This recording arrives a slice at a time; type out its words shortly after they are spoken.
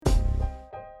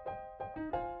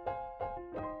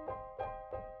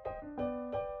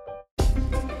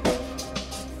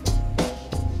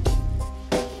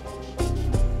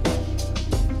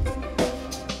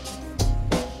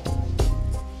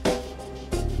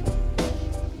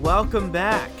Welcome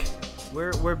back.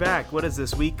 We're back. What is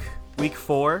this, week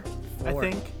 4, I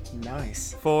think?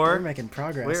 Nice. 4. We're making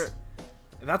progress.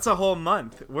 That's a whole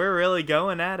month. We're really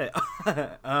going at it.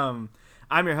 I'm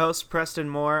your host, Preston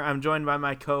Moore. I'm joined by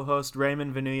my co-host,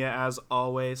 Raymond Vanuya, as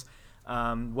always.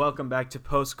 Welcome back to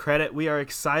Post Credit. We are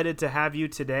excited to have you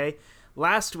today.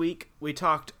 Last week, we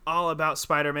talked all about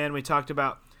Spider-Man. We talked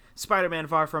about Spider-Man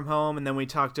Far From Home, and then we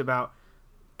talked about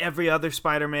every other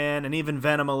Spider-Man and even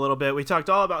Venom a little bit. We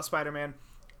talked all about Spider-Man,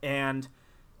 and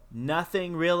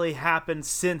nothing really happened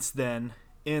since then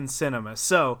in cinema.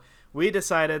 So we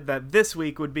decided that this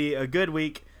week would be a good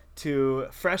week to,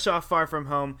 fresh off Far From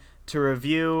Home,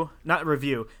 to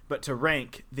to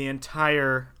rank the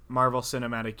entire Marvel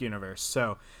Cinematic Universe.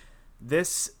 So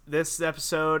this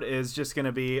episode is just going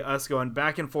to be us going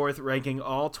back and forth ranking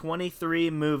all 23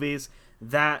 movies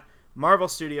that Marvel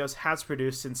Studios has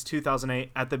produced since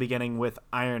 2008 at the beginning with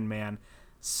Iron Man.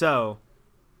 So,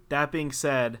 that being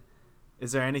said,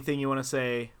 is there anything you want to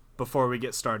say before we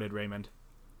get started, Raymond?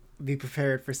 Be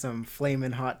prepared for some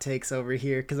flaming hot takes over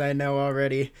here, because I know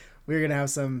already we're going to have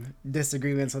some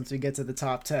disagreements once we get to the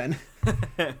top 10.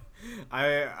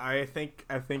 I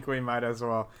think we might as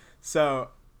well. So,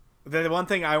 the one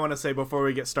thing I want to say before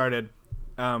we get started,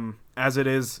 as it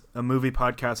is a movie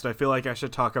podcast, I feel like I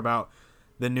should talk about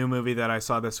the new movie that I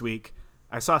saw this week.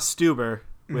 I saw Stuber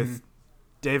with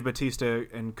Dave Bautista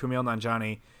and Kumail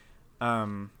Nanjiani.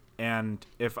 And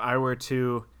if I were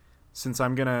to, since I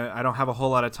don't have a whole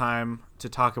lot of time to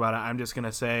talk about it, I'm just going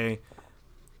to say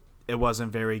it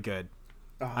wasn't very good.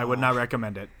 Oh. I would not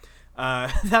recommend it.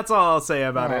 That's all I'll say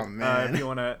about it. Man.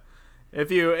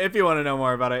 If you want to know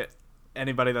more about it,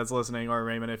 anybody that's listening, or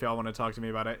Raymond, if y'all want to talk to me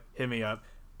about it, hit me up.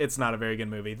 It's not a very good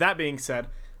movie. That being said,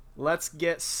 let's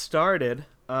get started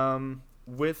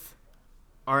with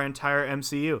our entire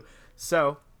MCU.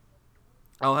 So,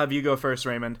 I'll have you go first,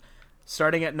 Raymond.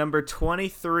 Starting at number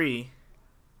 23,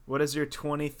 what is your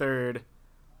 23rd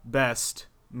best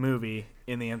movie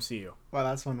in the MCU? Well,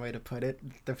 that's one way to put it.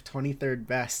 The 23rd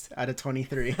best out of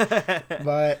 23.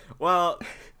 But well,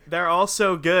 they're all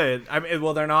so good. I mean,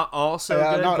 well, they're not all so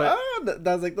good, but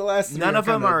that's like the last. None of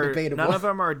them are debatable.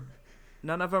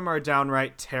 None of them are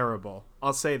downright terrible.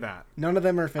 I'll say that. None of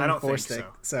them are I don't think fantastic.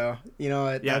 So you know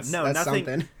what? Yeah, that's nothing.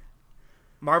 Something.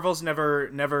 Marvel's never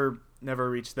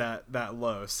reached that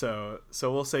low. So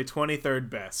we'll say 23rd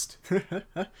best.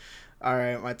 All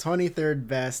right, my 23rd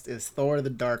best is Thor: The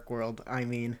Dark World. I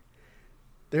mean,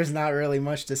 there's not really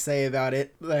much to say about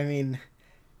it. I mean,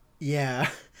 yeah,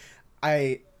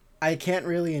 I can't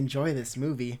really enjoy this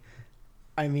movie.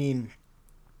 I mean,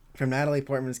 from Natalie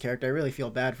Portman's character, I really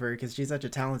feel bad for her because she's such a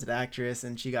talented actress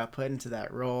and she got put into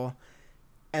that role.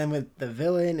 And with the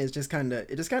villain, it just kind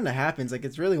of happens. Like,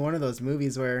 it's really one of those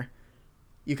movies where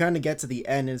you kind of get to the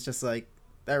end and it's just like,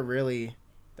 that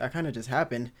kind of just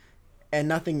happened. And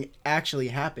nothing actually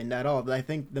happened at all. But I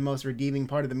think the most redeeming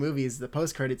part of the movie is the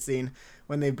post-credit scene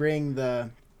when they bring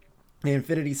the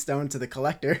Infinity Stone to the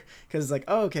Collector. Because it's like,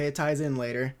 oh, okay, it ties in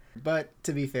later. But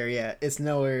to be fair, yeah, it's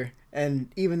nowhere.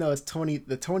 And even though it's the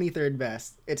 23rd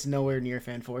best, it's nowhere near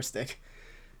Fan4stick.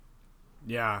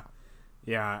 Yeah,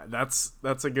 that's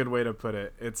a good way to put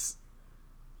it.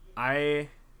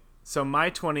 So my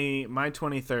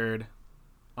 23rd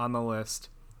on the list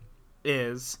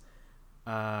is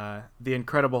The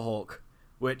Incredible Hulk,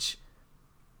 which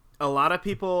a lot of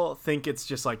people think it's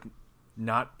just like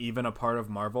not even a part of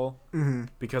Marvel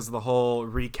because of the whole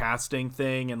recasting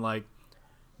thing, and like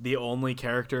the only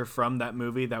character from that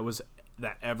movie that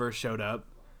ever showed up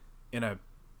in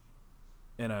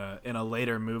a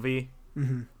later movie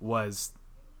was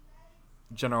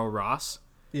General Ross.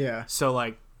 Yeah. So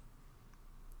like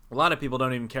a lot of people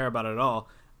don't even care about it at all.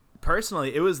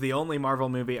 Personally, it was the only Marvel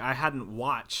movie I hadn't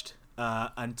watched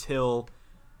until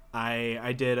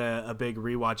I did a big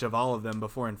rewatch of all of them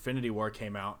before Infinity War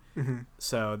came out.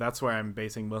 So that's where I'm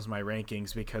basing most of my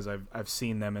rankings, because I've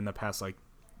seen them in the past like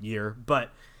year. But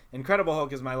Incredible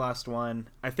Hulk is my last one.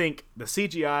 I think the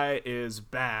CGI is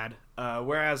bad,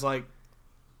 whereas like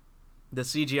the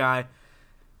CGI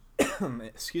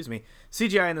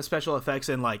CGI and the special effects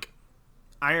in like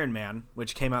Iron Man,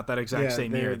 which came out that exact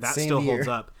same year, that still holds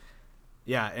up.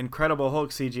 Yeah, Incredible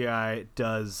Hulk CGI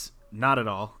does not at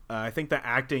all. I think the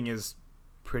acting is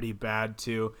pretty bad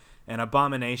too, and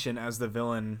Abomination as the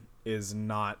villain is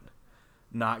not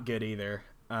good either.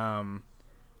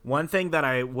 One thing that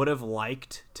I would have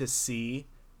liked to see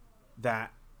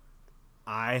that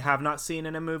I have not seen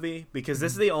in a movie, because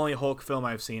this is the only Hulk film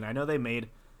I've seen. I know they made,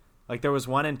 like, there was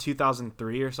one in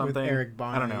 2003 or something. With Eric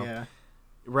Bana, I don't know. Yeah.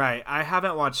 Right. I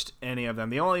haven't watched any of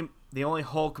them. The only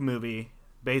Hulk movie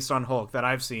based on Hulk that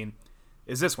I've seen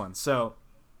is this one. So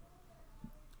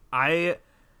I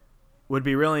would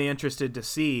be really interested to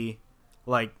see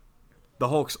like the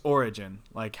Hulk's origin,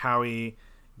 like how he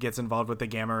gets involved with the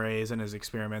gamma rays and his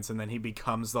experiments, and then he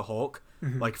becomes the Hulk,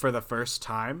 like for the first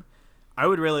time. I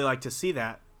would really like to see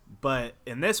that, but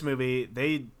in this movie,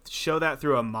 they show that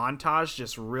through a montage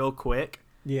just real quick,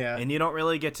 Yeah. and you don't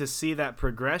really get to see that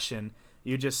progression.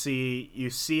 You see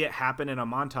it happen in a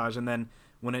montage, and then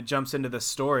when it jumps into the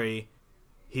story,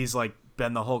 he's like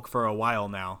been the Hulk for a while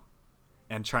now,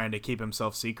 and trying to keep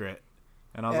himself secret.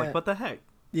 And I was like, what the heck?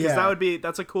 Because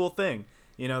that's a cool thing.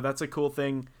 You know, that's a cool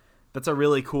thing. That's a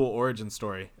really cool origin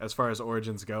story as far as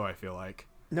origins go, I feel like.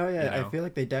 No, yeah, you know? I feel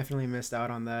like they definitely missed out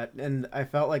on that. And I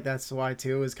felt like that's why,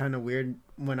 too, it was kind of weird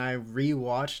when I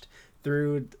rewatched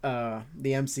through the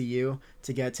MCU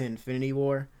to get to Infinity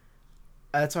War.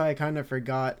 That's why I kind of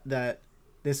forgot that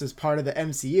this was part of the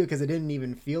MCU, because it didn't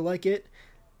even feel like it.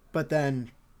 But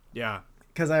then... Yeah.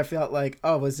 Because I felt like,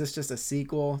 oh, was this just a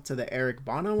sequel to the Eric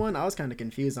Bana one? I was kind of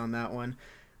confused on that one.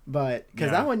 But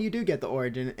because that one you do get the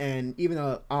origin, and even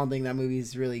though I don't think that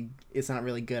movie's really, it's not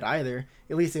really good either,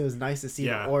 at least it was nice to see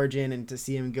the origin and to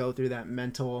see him go through that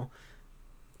mental,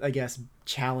 I guess,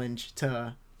 challenge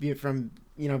to be from,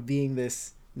 you know, being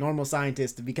this normal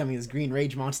scientist to becoming this green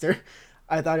rage monster.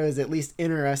 I thought it was at least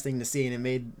interesting to see, and it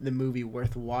made the movie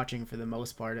worth watching for the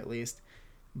most part, at least.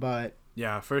 But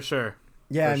yeah, for sure.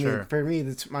 Yeah, for me,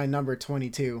 that's my number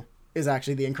 22 is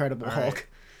actually the Incredible Hulk.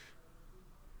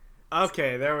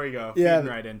 Okay, there we go. Yeah,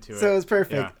 feeding right into it. So it was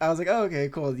perfect. Yeah. I was like, oh, okay,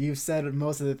 cool. You've said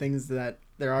most of the things that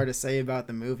there are to say about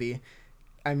the movie.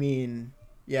 I mean,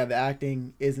 yeah, the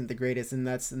acting isn't the greatest, and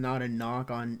that's not a knock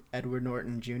on Edward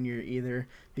Norton Jr. either,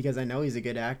 because I know he's a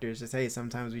good actor. It's just, hey,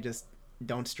 sometimes we just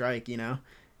don't strike, you know?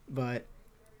 But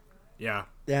yeah,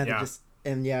 the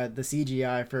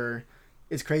CGI for...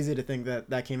 It's crazy to think that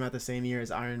that came out the same year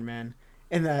as Iron Man,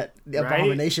 and that the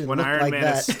Abomination when looked Iron like Man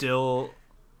that. is still,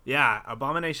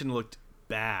 Abomination looked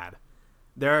bad.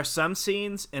 There are some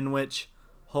scenes in which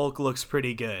Hulk looks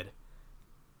pretty good,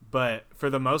 but for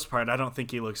the most part, I don't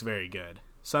think he looks very good.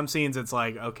 Some scenes, it's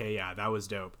like, okay, yeah, that was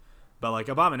dope, but like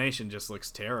Abomination just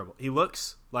looks terrible. He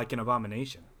looks like an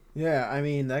Abomination. Yeah, I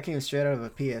mean that came straight out of a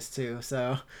PS2,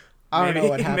 so. I don't know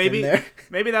what happened there.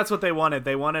 Maybe that's what they wanted.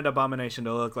 They wanted Abomination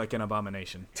to look like an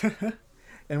abomination.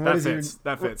 And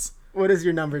that fits. What is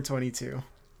your number 22?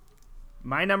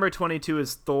 My number 22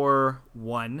 is Thor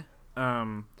 1.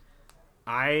 I'll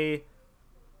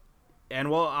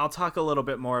talk a little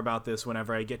bit more about this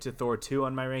whenever I get to Thor 2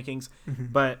 on my rankings,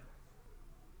 but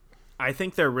I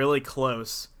think they're really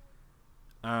close.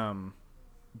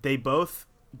 They both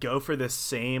go for the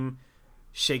same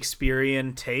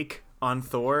Shakespearean take on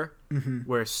Thor,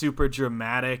 where super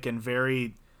dramatic and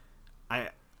very, I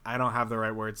don't have the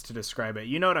right words to describe it.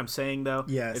 You know what I'm saying, though?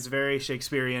 Yes. It's very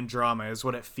Shakespearean drama is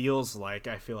what it feels like,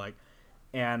 I feel like.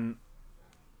 And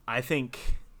I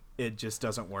think it just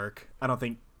doesn't work. I don't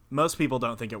think, most people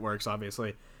don't think it works,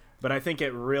 obviously, but I think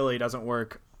it really doesn't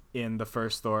work in the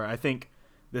first Thor. I think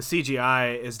the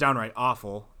CGI is downright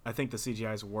awful. I think the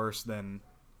CGI is worse than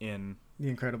in The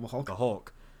Incredible Hulk. The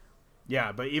Hulk.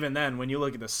 Yeah, but even then, when you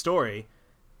look at the story,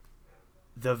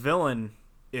 the villain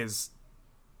it's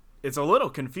a little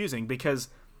confusing, because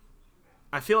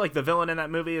I feel like the villain in that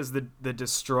movie is the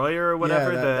Destroyer or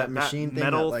whatever, that machine that thing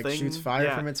metal that like shoots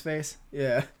fire from its face.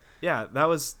 Yeah. Yeah, that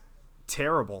was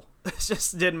terrible. It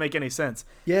just didn't make any sense.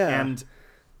 Yeah. And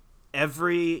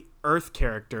every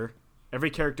character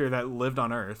that lived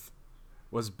on Earth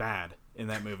was bad in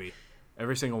that movie.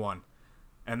 Every single one.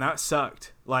 And that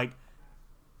sucked. Like,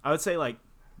 I would say, like,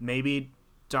 maybe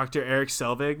Dr. Eric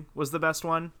Selvig was the best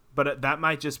one, but that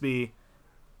might just be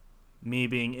me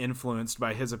being influenced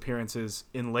by his appearances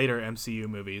in later MCU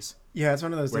movies. Yeah, it's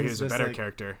one of those where things he was a better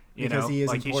character, you know?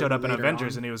 Like, he showed up in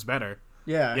Avengers and he was better.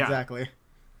 Yeah, exactly.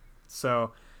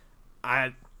 So,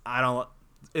 I don't...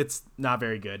 It's not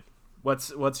very good.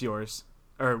 What's yours?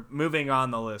 Or, moving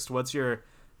on the list, what's your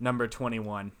number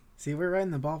 21? See, we're right in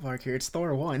the ballpark here. It's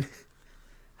Thor 1.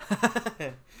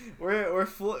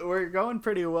 We're going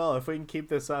pretty well. If we can keep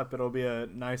this up, it'll be a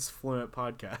nice fluent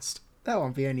podcast. That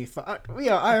won't be any fun.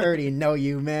 I already know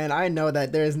you, man. I know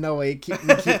that there's no way you keep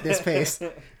this pace.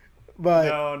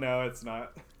 But no, it's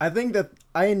not. I think that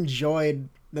I enjoyed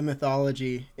the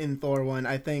mythology in Thor 1.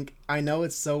 I know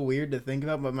it's so weird to think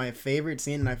about, but my favorite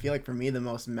scene, and I feel like for me the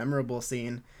most memorable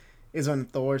scene, is when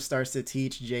Thor starts to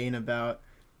teach Jane about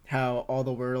how all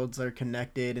the worlds are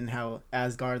connected and how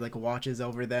Asgard like watches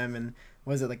over them, and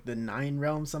was it like the 9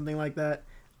 realms, something like that.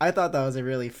 I thought that was a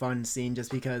really fun scene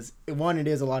just because one, it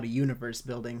is a lot of universe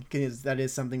building, because that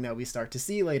is something that we start to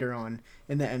see later on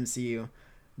in the MCU.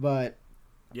 But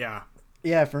yeah,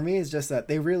 Yeah, for me, it's just that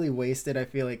they really wasted. I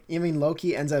feel like, I mean,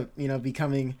 Loki ends up,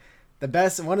 becoming the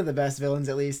best, one of the best villains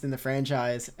at least in the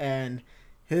franchise, and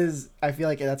I feel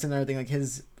like that's another thing. Like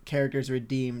his character's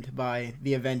redeemed by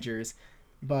the Avengers,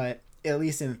 but at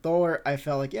least in Thor, I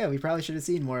felt like, yeah, we probably should have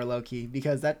seen more Loki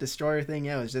because that destroyer thing,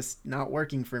 yeah, was just not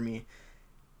working for me.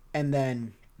 And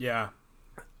then, Yeah.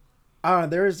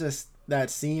 there was just that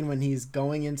scene when he's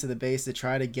going into the base to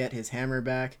try to get his hammer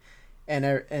back,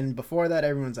 and before that,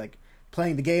 everyone's like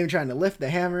playing the game, trying to lift the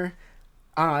hammer.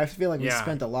 I feel like we Yeah.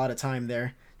 spent a lot of time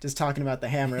there just talking about the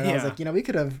hammer, and I was Yeah. like,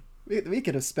 we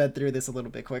could have sped through this a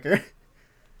little bit quicker.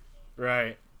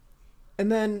 Right.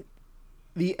 And then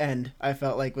the end, I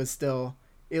felt like was still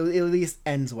it at least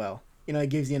ends well. It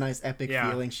gives you a nice epic Yeah.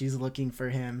 feeling. She's looking for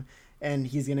him, and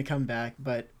he's gonna come back.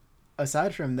 But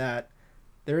aside from that,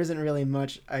 there isn't really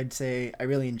much I'd say I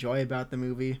really enjoy about the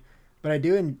movie. But I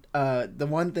do. The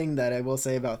one thing that I will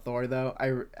say about Thor, though,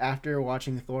 after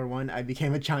watching Thor 1, I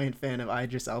became a giant fan of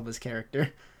Idris Elba's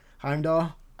character,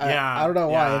 Heimdall. Yeah. I don't know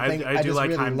why. Yeah, I think I I do just like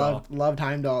really Heimdall. loved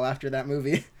Heimdall after that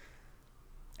movie.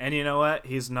 And you know what?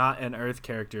 He's not an Earth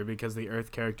character because the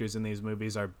Earth characters in these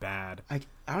movies are bad. I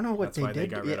don't know what That's why they did.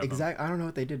 got rid of him. I don't know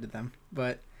what they did to them.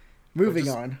 But moving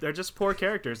on. They're just poor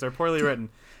characters. They're poorly written.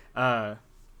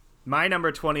 My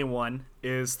number 21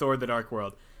 is Thor: The Dark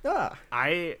World. Ah,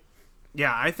 I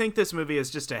think this movie is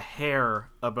just a hair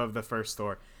above the first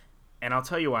Thor. And I'll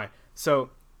tell you why. So,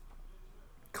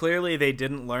 clearly they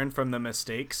didn't learn from the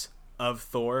mistakes of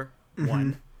Thor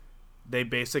 1. They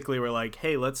basically were like,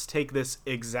 hey, let's take this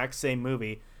exact same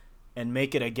movie and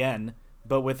make it again,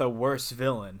 but with a worse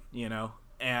villain,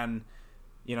 And,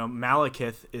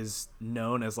 Malekith is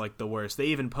known as, like, the worst. They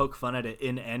even poke fun at it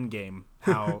in Endgame,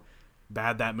 how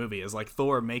bad that movie is. Like,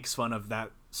 Thor makes fun of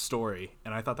that story,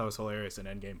 and I thought that was hilarious in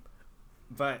Endgame.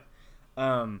 But,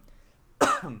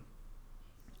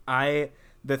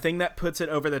 the thing that puts it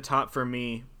over the top for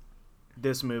me,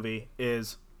 this movie,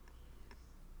 is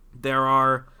there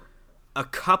are a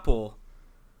couple,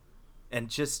 and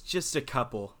just a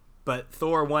couple, but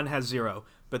Thor 1 has 0,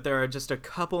 but there are just a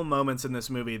couple moments in this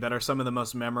movie that are some of the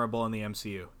most memorable in the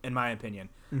MCU, in my opinion.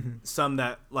 Some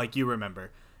that, like, you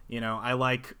remember. I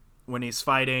like when he's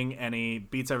fighting and he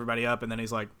beats everybody up and then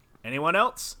he's like, anyone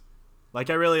else? Like,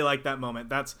 I really like that moment.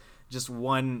 That's just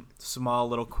one small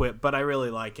little quip, but I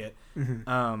really like it.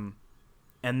 And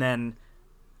then,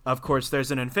 of course,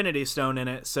 there's an Infinity Stone in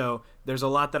it, so there's a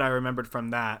lot that I remembered from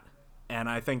that. And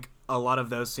I think a lot of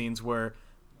those scenes were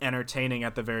entertaining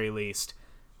at the very least.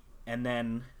 And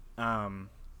then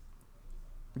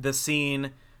the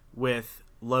scene with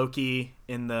Loki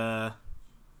in the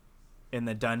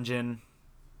dungeon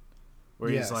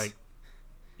where yes. he's like,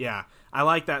 yeah, I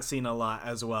like that scene a lot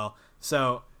as well.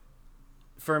 So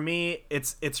for me,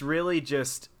 it's really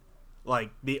just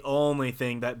like the only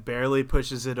thing that barely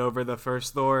pushes it over the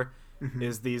first Thor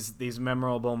is these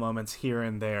memorable moments here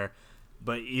and there.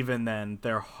 But even then,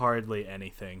 they're hardly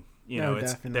anything. They're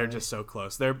definitely. just so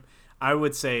close. I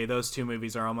would say those two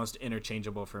movies are almost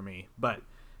interchangeable for me. But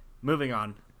moving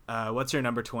on, what's your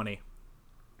number 20?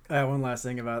 One last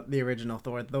thing about the original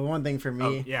Thor. The one thing for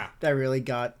me that really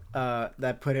got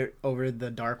that put it over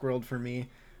the Dark World for me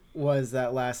was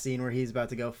that last scene where he's about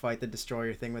to go fight the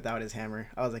Destroyer thing without his hammer.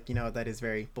 I was like, that is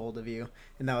very bold of you,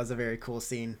 and that was a very cool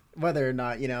scene. Whether or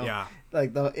not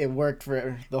it worked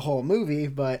for the whole movie,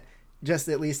 but just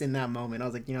at least in that moment, I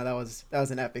was like, that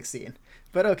was an epic scene.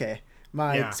 But okay,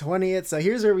 my 20th. So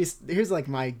here's like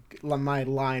my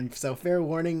line. So fair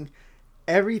warning,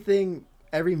 every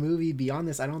movie beyond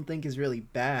this I don't think is really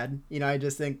bad. I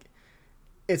just think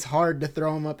it's hard to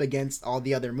throw them up against all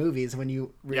the other movies when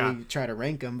you really try to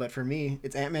rank them. But for me,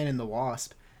 it's Ant-Man and the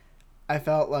Wasp. I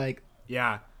felt like it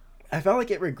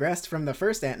regressed from the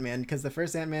first Ant-Man because the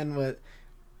first Ant-Man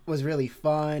was really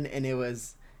fun, and it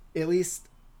was at least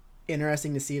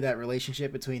interesting to see that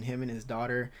relationship between him and his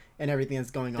daughter and everything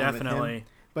that's going on with him.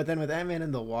 But then with Ant-Man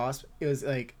and the Wasp, it was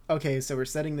like, okay, so we're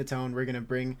setting the tone. We're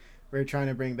trying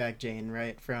to bring back Jane,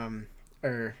 right?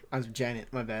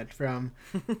 Janet, my bad. From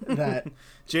that.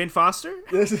 Jane Foster?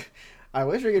 I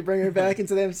wish we could bring her back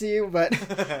into the MCU, but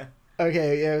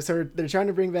okay, yeah, so they're trying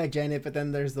to bring back Janet, but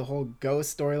then there's the whole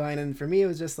ghost storyline, and for me it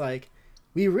was just like,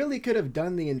 we really could have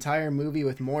done the entire movie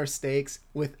with more stakes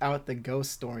without the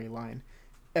ghost storyline.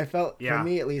 For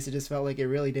me at least, it just felt like it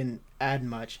really didn't add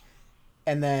much.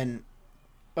 And then,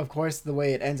 of course, the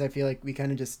way it ends, I feel like we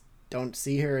kind of just don't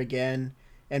see her again.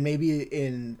 And maybe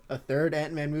in a third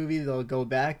Ant-Man movie, they'll go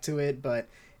back to it.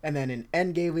 And then in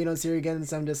Endgame, we don't see her again.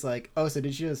 So I'm just like, oh, so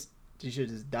did she just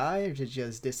die? Or did she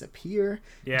just disappear?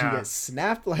 Yeah. Did she get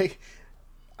snapped? Like,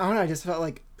 I don't know. I just felt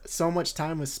like so much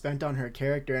time was spent on her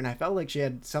character, and I felt like she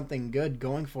had something good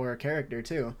going for her character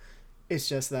too. It's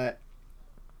just that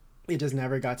it just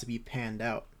never got to be panned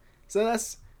out. So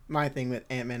that's my thing with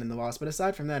Ant-Man and the Wasp. But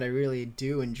aside from that, I really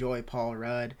do enjoy Paul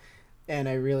Rudd, and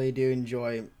I really do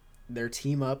enjoy their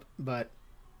team up. But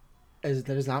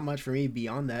there's not much for me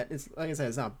beyond that. It's like I said,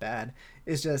 it's not bad.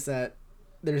 It's just that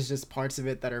there's just parts of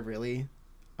it that are really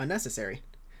unnecessary.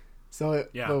 So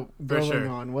Yeah, going sure.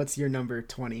 on, what's your number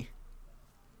 20?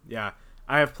 Yeah,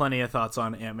 I have plenty of thoughts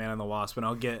on Ant-Man and the Wasp, and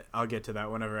I'll get to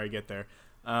that whenever I get there.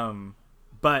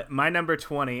 But my number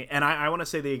 20, and I want to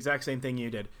say the exact same thing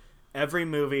you did. Every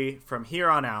movie from here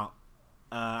on out,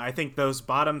 I think those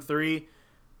bottom three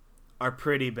are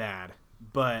pretty bad,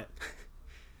 but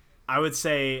I would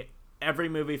say every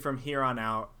movie from here on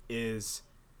out is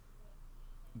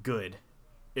good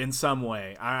in some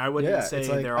way. I wouldn't say it's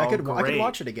like they're all great. I could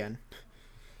watch it again.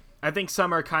 I think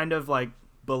some are kind of like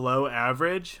below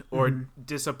average or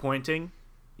disappointing,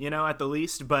 at the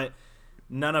least, but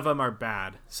none of them are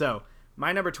bad. So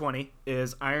my number 20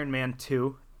 is Iron Man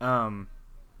 2.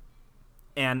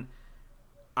 And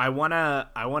I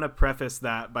wanna preface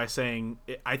that by saying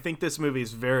I think this movie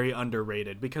is very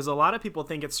underrated because a lot of people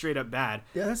think it's straight up bad.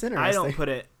 Yeah, that's interesting. I don't put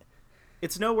it.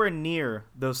 It's nowhere near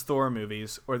those Thor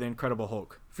movies or the Incredible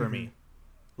Hulk for me.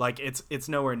 Like it's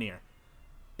nowhere near.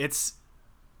 It's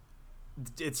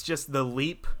just the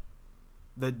leap,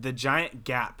 the giant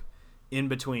gap in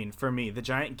between for me. The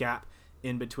giant gap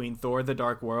in between Thor: The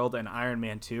Dark World and Iron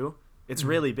Man 2. It's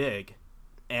really big,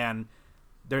 and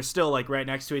they're still like right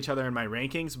next to each other in my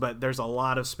rankings, but there's a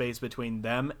lot of space between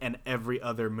them and every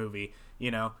other movie,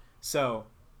 So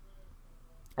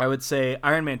I would say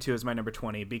Iron Man 2 is my number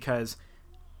 20 because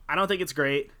I don't think it's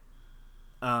great.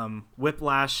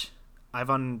 Whiplash,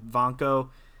 Ivan Vanko,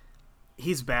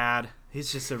 he's bad.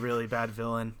 He's just a really bad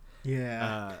villain.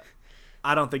 Yeah.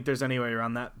 I don't think there's any way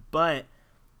around that. But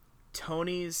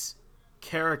Tony's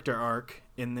character arc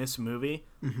in this movie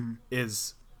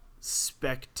is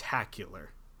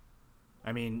spectacular.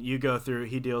 I mean, you go through,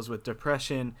 he deals with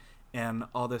depression and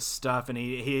all this stuff, and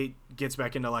he gets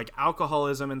back into like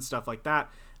alcoholism and stuff like that,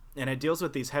 and it deals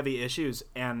with these heavy issues,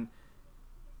 and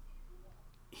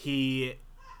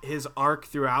his arc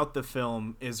throughout the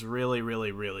film is really,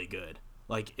 really, really good.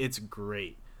 Like, it's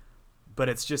great, but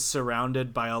it's just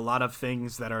surrounded by a lot of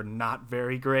things that are not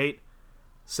very great.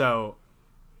 So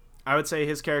I would say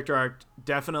his character arc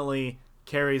definitely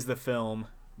carries the film,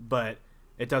 but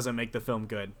it doesn't make the film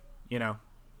good,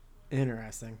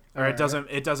 Interesting. Or it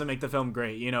doesn't make the film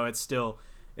great.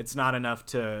 It's not enough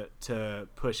to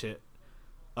push it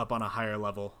up on a higher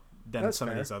level than That's some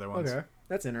fair. of these other ones. Okay.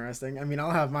 That's interesting. I mean,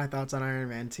 I'll have my thoughts on Iron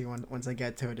Man 2 once I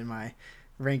get to it in my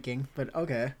ranking, but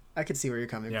okay. I could see where you're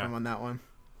coming from on that one.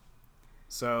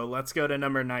 So let's go to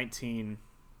number 19.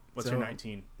 What's your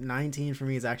 19? 19 for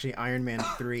me is actually Iron Man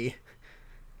 3.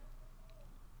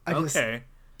 Okay.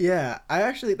 Yeah,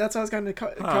 that's why I was kind of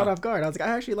caught off guard. I was like,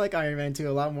 I actually like Iron Man 2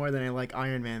 a lot more than I like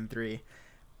Iron Man 3.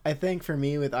 I think for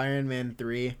me with Iron Man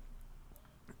 3,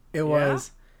 it was,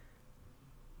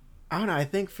 I don't know, I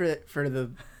think for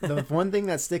the one thing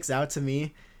that sticks out to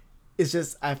me is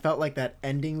just, I felt like that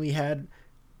ending we had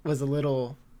was a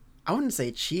little, I wouldn't say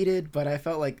cheated, but I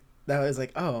felt like that was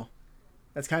like, oh,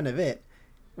 that's kind of it.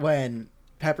 When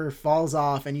Pepper falls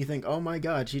off and you think, oh my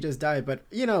god, she just died, but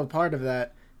part of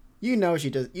that, she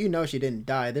didn't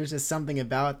die. There's just something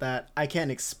about that. I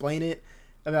can't explain it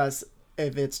about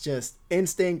if it's just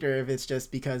instinct or if it's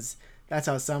just because that's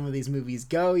how some of these movies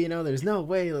go. There's no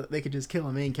way they could just kill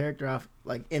a main character off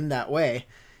like in that way.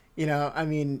 I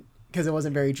mean, because it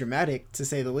wasn't very dramatic to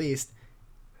say the least.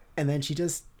 And then she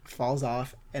just falls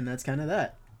off, and that's kind of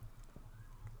that.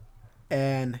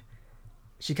 And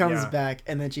she comes back,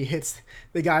 and then she hits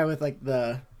the guy with like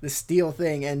the steel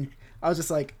thing, and I was just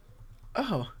like,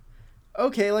 oh.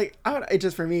 Okay, like it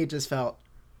just felt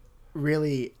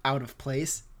really out of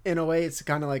place in a way. It's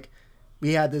kind of like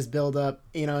we had this build up,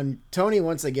 and Tony,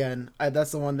 once again,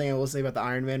 that's the one thing I will say about the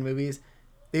Iron Man movies.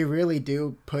 They really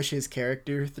do push his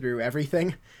character through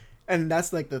everything, and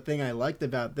that's like the thing I liked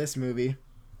about this movie.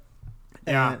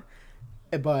 Yeah.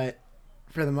 But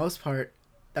for the most part,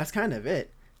 that's kind of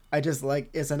it. I just like,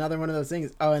 it's another one of those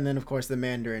things. Oh, and then of course the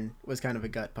Mandarin was kind of a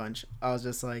gut punch. I was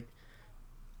just like,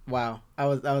 wow, I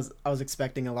was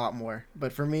expecting a lot more.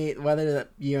 But for me, whether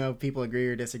people agree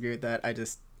or disagree with that,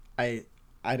 I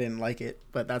didn't like it.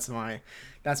 But that's my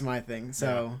thing.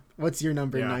 So what's your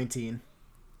number 19?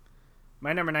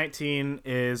 My number 19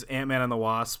 is Ant-Man and the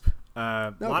Wasp.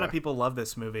 A lot of people love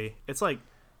this movie. It's like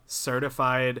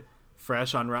certified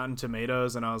fresh on Rotten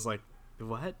Tomatoes, and I was like,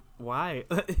 what? Why?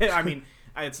 I mean,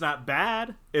 It's not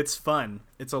bad. It's fun.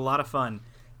 It's a lot of fun.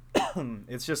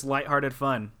 It's just lighthearted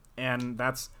fun, and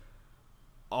that's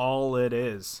all it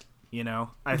is.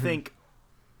 I think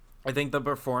the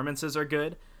performances are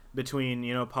good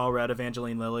between Paul Rudd,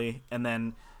 Evangeline Lilly, and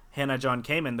then Hannah John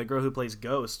Kamen, the girl who plays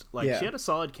Ghost. Like she had a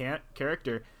solid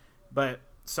character, but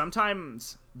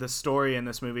sometimes the story in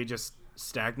this movie just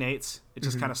stagnates. It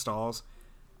just kind of stalls.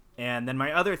 And then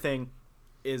my other thing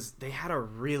is they had a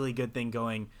really good thing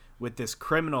going with this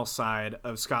criminal side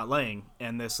of Scott Lang,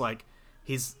 and this like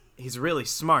he's really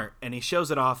smart, and he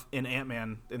shows it off in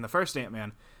Ant-Man, in the first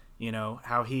Ant-Man.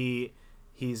 How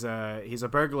he's a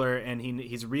burglar, and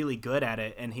he's really good at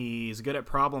it, and he's good at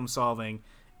problem solving,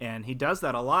 and he does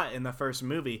that a lot in the first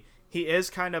movie. He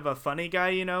is kind of a funny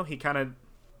guy, he kind of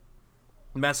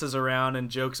messes around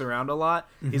and jokes around a lot.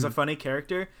 He's a funny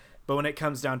character, but when it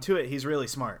comes down to it, he's really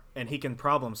smart and he can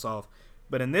problem solve.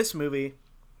 But in this movie,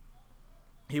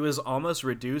 he was almost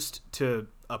reduced to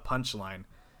a punchline.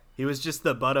 He was just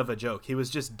the butt of a joke. He was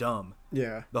just dumb.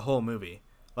 Yeah. The whole movie.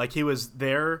 Like, he was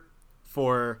there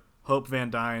for Hope Van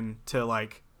Dyne to,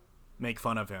 like, make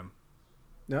fun of him.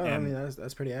 No, I mean,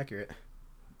 that's pretty accurate.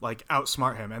 Like,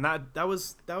 outsmart him. And that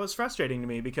was frustrating to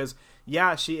me because,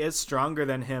 yeah, she is stronger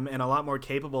than him and a lot more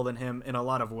capable than him in a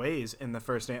lot of ways in the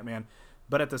first Ant-Man.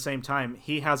 But at the same time,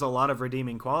 he has a lot of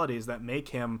redeeming qualities that make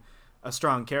him a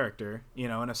strong character,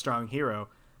 and a strong hero.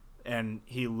 And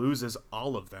he loses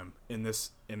all of them in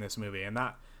this movie. And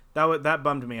that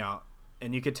bummed me out.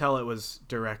 And you could tell it was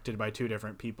directed by two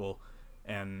different people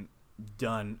and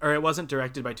done, or it wasn't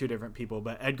directed by two different people,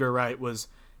 but Edgar Wright was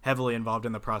heavily involved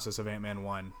in the process of Ant-Man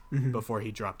 1 before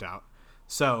he dropped out.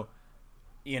 So,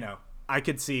 I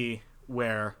could see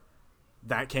where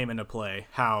that came into play,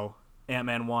 how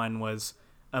Ant-Man 1 was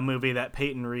a movie that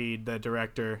Peyton Reed, the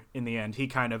director, in the end, he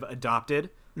kind of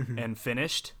adopted and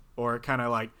finished, or kind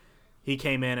of like, he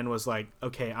came in and was like,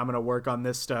 okay, I'm going to work on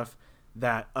this stuff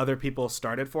that other people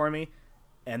started for me.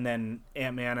 And then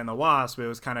Ant-Man and the Wasp, it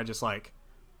was kind of just like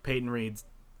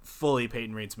fully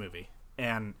Peyton Reed's movie.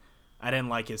 And I didn't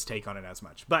like his take on it as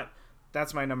much. But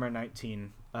that's my number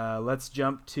 19. Let's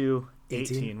jump to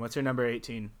 18. What's your number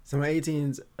 18? So my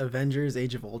 18's Avengers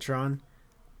Age of Ultron.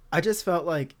 I just felt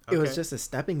like it was just a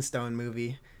stepping stone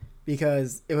movie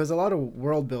because it was a lot of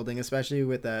world building, especially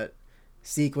with that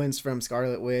sequence from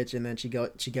Scarlet Witch, and then she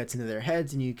gets into their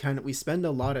heads, and we spend a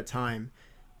lot of time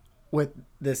with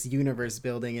this universe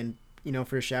building and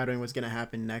foreshadowing what's going to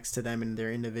happen next to them in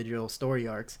their individual story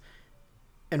arcs.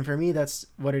 And for me, that's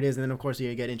what it is. And then of course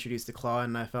you get introduced to Claw,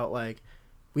 and I felt like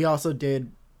we also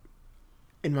did,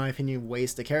 in my opinion,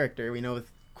 waste a character.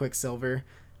 With Quicksilver,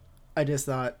 I just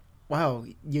thought, wow,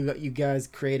 you guys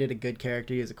created a good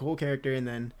character. He was a cool character, and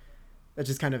then that's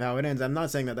just kind of how it ends. I'm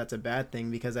not saying that that's a bad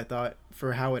thing, because I thought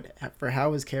for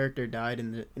how his character died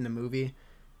in the movie,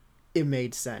 it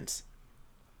made sense.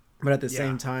 But at the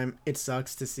same time, it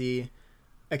sucks to see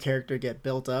a character get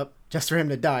built up just for him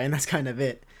to die, and that's kind of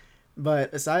it.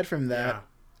 But aside from that,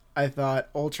 I thought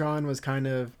Ultron was kind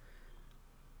of...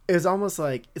 It was almost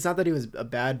like... It's not that he was a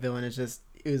bad villain, it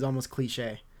was almost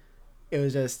cliche. It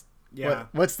was just... Yeah.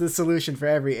 What's the solution for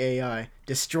every AI?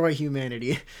 Destroy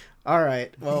humanity. All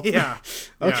right. Well. Yeah.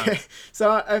 Okay.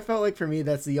 So I felt like for me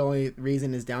that's the only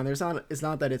reason it's down there. It's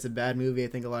not that it's a bad movie. I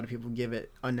think a lot of people give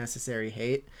it unnecessary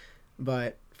hate,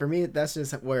 but for me that's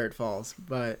just where it falls.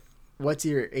 But what's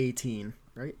your 18?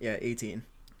 Right? Yeah, 18.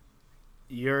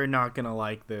 You're not gonna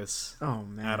like this. Oh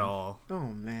man. At all. Oh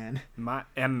man.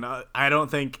 I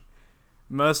don't think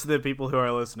most of the people who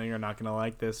are listening are not going to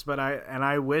like this, but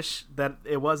I wish that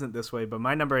it wasn't this way, but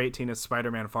my number 18 is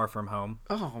Spider-Man Far From Home.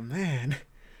 Oh, man.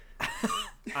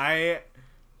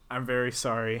 I'm very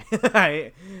sorry.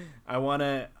 I want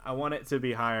it to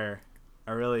be higher.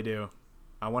 I really do.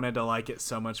 I wanted to like it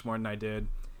so much more than I did.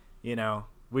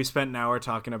 We spent an hour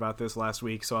talking about this last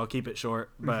week, so I'll keep it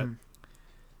short, but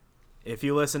if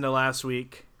you listened to last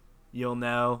week, you'll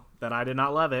know that I did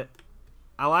not love it.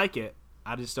 I like it.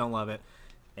 I just don't love it.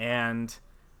 And,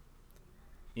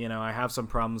 I have some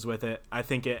problems with it. I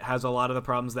think it has a lot of the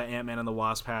problems that Ant-Man and the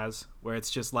Wasp has, where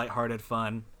it's just lighthearted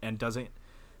fun and doesn't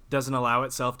allow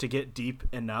itself to get deep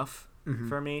enough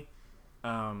for me.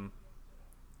 And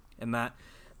that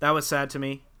was sad to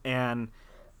me. And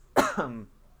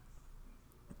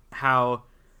how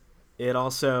it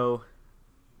also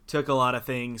took a lot of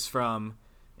things from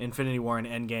Infinity War and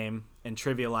Endgame and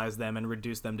trivialized them and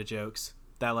reduced them to jokes.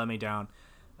 That let me down.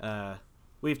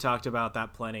 We've talked about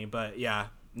that plenty, but yeah,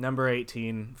 number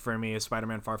 18 for me is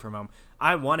Spider-Man Far From Home.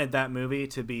 I wanted that movie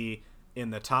to be in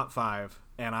the top 5,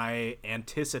 and I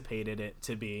anticipated it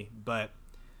to be, but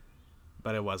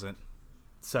it wasn't.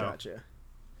 So Gotcha.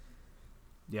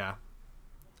 Yeah.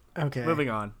 Okay. Moving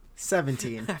on.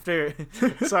 17.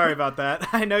 Sorry about that.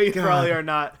 I know you God. probably are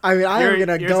not. I mean, I am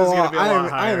gonna go on. I am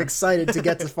higher. excited to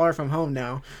get to Far From Home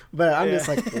now, but I'm just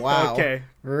like, wow. Okay.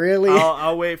 Really?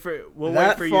 I'll wait for. We'll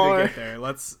wait for you to get there.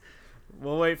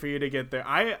 We'll wait for you to get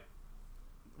there.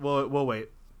 We'll wait.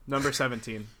 Number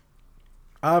 17.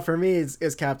 For me,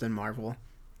 it's Captain Marvel.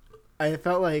 I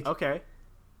felt like okay.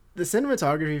 The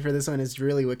cinematography for this one is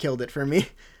really what killed it for me,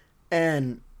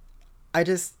 and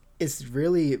it's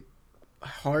really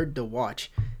hard to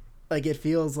watch. Like, it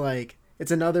feels like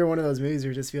it's another one of those movies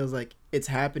where it just feels like it's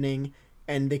happening,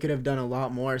 and they could have done a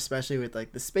lot more, especially with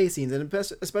like the space scenes, and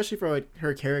especially for what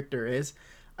her character is.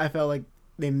 I felt like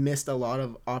they missed a lot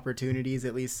of opportunities,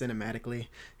 at least cinematically,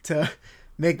 to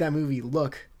make that movie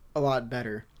look a lot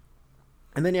better.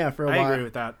 And then for a while, I agree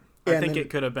with that. I think it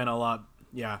could have been a lot.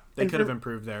 Yeah, they could have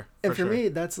improved there. And for me,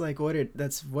 that's like what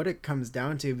it comes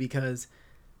down to, because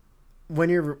when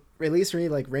you're, at least for me,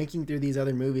 like ranking through these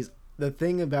other movies, the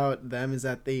thing about them is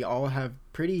that they all have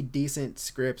pretty decent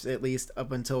scripts, at least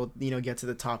up until get to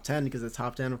the top 10, because the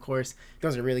top 10, of course,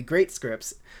 those are really great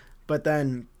scripts. But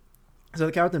then, so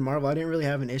the Captain Marvel, I didn't really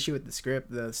have an issue with the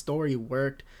script. The story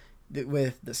worked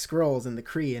with the Skrulls and the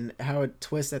Kree, and how it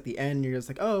twists at the end. You're just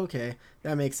like, oh, okay,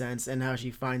 that makes sense. And how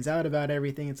she finds out about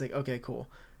everything, it's like, okay, cool.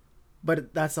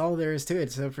 But that's all there is to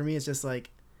it. So for me, it's just like,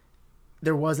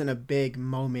 there wasn't a big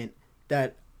moment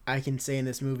that I can say in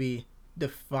this movie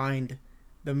defined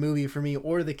the movie for me,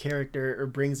 or the character, or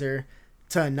brings her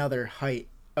to another height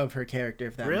of her character,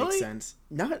 if that makes sense.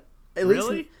 Not at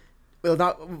least, well,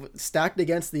 not stacked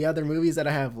against the other movies that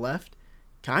I have left.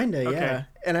 Kinda, okay. Yeah.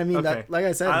 And I mean, that, like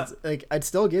I said, like, I'd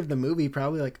still give the movie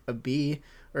probably like a B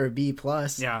or a B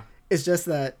plus. Yeah. It's just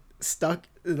that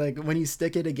like when you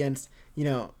stick it against,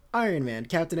 Iron Man,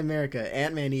 Captain America,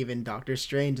 Ant-Man, even Doctor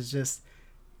Strange,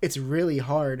 it's really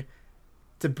hard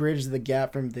to bridge the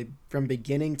gap from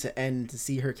beginning to end to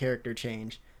see her character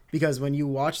change. Because when you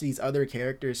watch these other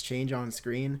characters change on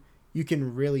screen, you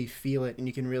can really feel it and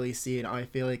you can really see it. I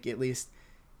feel like, at least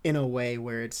in a way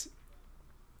where it's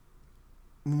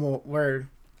more,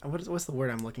 what's the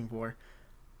word I'm looking for?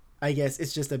 I guess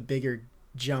it's just a bigger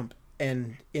jump,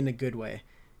 and in a good way.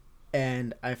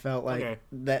 And I felt like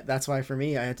that's why for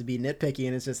me I had to be nitpicky,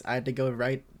 and it's just I had to go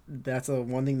right. That's the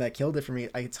one thing that killed it for me.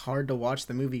 It's hard to watch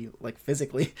the movie like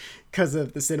physically because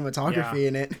of the cinematography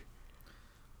in it.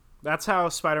 That's how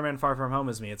Spider-Man Far From Home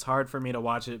is me. It's hard for me to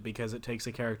watch it because it takes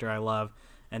a character I love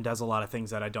and does a lot of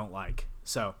things that I don't like.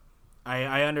 So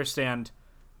I understand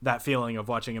that feeling of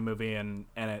watching a movie and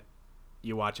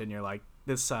you watch it and you're like,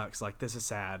 this sucks. Like, this is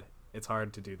sad. It's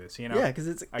hard to do this, Yeah, because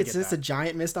it's just a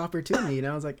giant missed opportunity.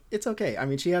 I was like, it's okay. I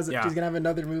mean, she's gonna have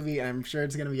another movie, and I'm sure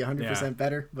it's gonna be 100%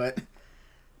 better. But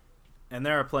and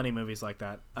there are plenty of movies like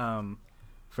that,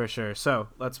 for sure. So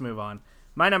let's move on.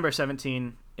 My number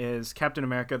 17 is Captain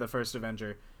America: The First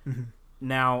Avenger. Mm-hmm.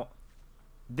 Now,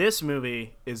 this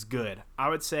movie is good. I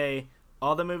would say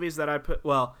all the movies that I put,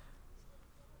 well,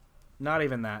 not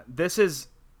even that. This is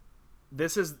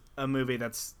a movie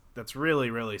that's really,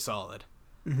 really solid.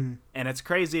 Mm-hmm. And it's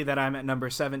crazy that I'm at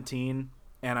number 17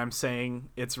 and I'm saying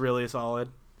it's really solid.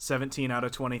 17 out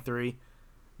of 23.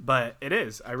 But it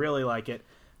is. I really like it.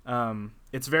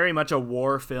 It's very much a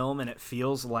war film, and it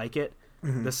feels like it.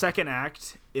 Mm-hmm. The second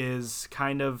act is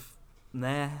kind of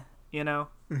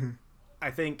Mm-hmm.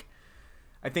 I think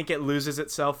it loses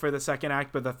itself for the second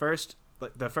act, but the first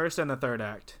and the third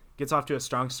act gets off to a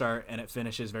strong start, and it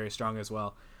finishes very strong as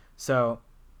well. So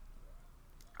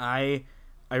I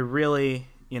really,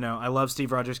 I love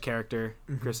Steve Rogers' character.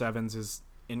 Mm-hmm. Chris Evans is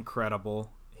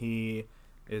incredible. He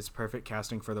is perfect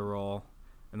casting for the role,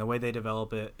 and the way they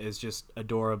develop it is just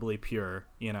adorably pure,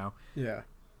 Yeah.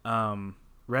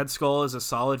 Red Skull is a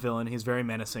solid villain. He's very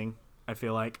menacing, I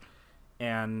feel like.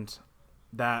 And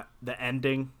the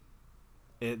ending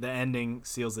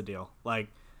seals the deal. Like,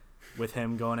 with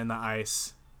him going in the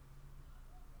ice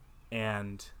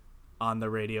and on the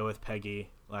radio with Peggy,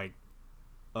 like,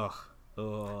 ugh.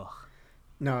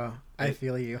 No, I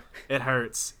feel you. It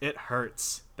hurts.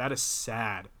 That is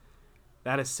sad.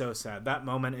 That is so sad. That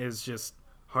moment is just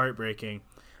heartbreaking.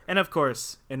 And of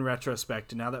course, in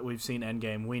retrospect, now that we've seen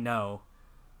Endgame, we know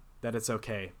that it's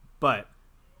okay. But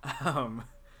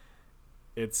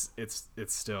it's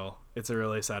a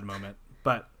really sad moment.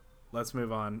 But let's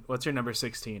move on. What's your number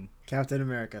 16? Captain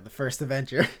America: The First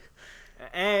Avenger.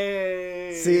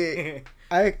 Hey. See,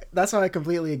 that's why I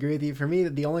completely agree with you. For me,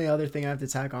 the only other thing I have to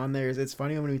tack on there is, it's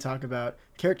funny when we talk about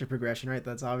character progression, right?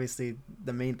 That's obviously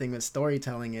the main thing with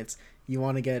storytelling. It's, you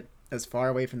want to get as far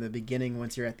away from the beginning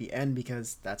once you're at the end,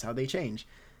 because that's how they change.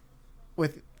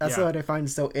 That's what I find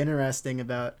so interesting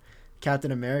about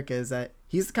Captain America is that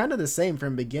he's kind of the same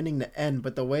from beginning to end,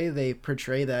 but the way they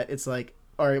portray that, it's like,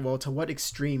 all right, well, to what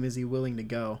extreme is he willing to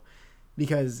go?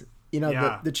 Because,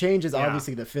 the change is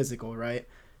obviously the physical, right?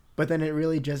 But then it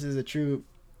really just is a true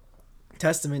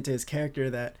testament to his character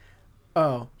that,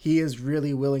 oh, he is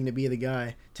really willing to be the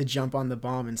guy to jump on the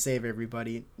bomb and save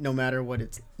everybody, no matter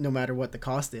what the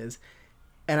cost is.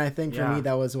 And I think for me,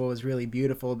 that was what was really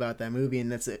beautiful about that movie.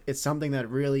 And it's something that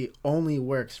really only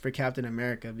works for Captain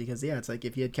America, because it's like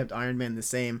if he had kept Iron Man the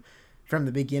same from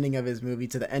the beginning of his movie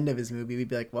to the end of his movie, we'd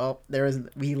be like, well,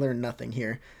 we learned nothing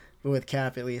here. But with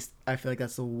Cap, at least, I feel like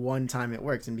that's the one time it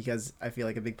works. And because I feel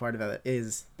like a big part of that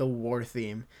is the war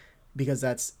theme, because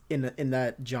that's in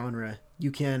that genre,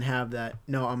 you can have that,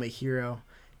 no, I'm a hero,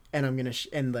 and I'm going to,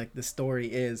 and like the story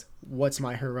is, what's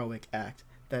my heroic act?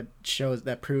 That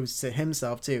proves to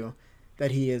himself too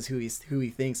that he is who he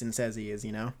thinks and says he is,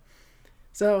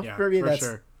 So for me,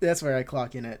 that's where I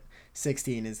clock in at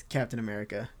 16 is Captain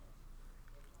America.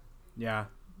 Yeah,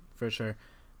 for sure.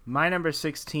 My number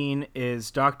 16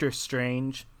 is Doctor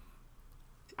Strange.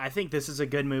 I think this is a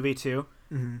good movie too.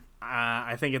 Mm-hmm.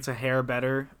 I think it's a hair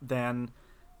better than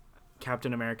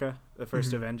Captain America, the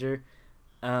first Avenger.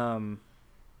 The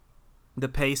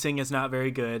pacing is not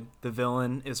very good. The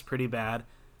villain is pretty bad.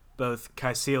 Both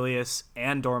Caecilius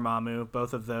and Dormammu,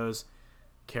 both of those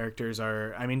characters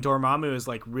are... I mean, Dormammu is,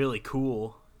 like, really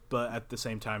cool, but at the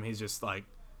same time, he's just, like,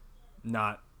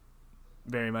 not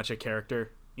very much a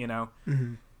character,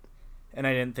 Mm-hmm. And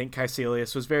I didn't think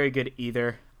Caecilius was very good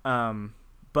either.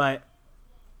 But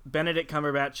Benedict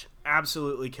Cumberbatch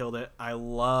absolutely killed it. I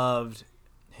loved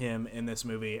him in this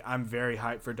movie. I'm very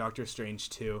hyped for Doctor Strange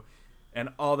 2 and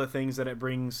all the things that it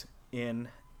brings in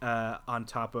on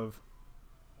top of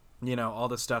all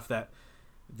the stuff that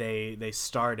they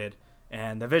started,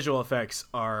 and the visual effects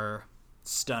are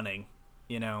stunning.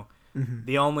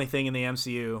 The only thing in the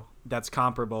MCU that's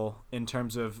comparable in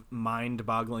terms of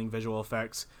mind-boggling visual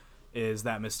effects is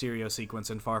that Mysterio sequence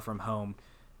in Far From Home,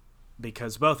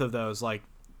 because both of those, like,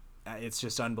 it's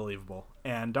just unbelievable.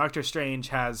 And Doctor Strange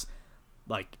has,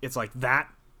 like, it's like that,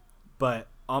 but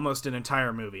almost an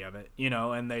entire movie of it,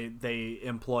 and they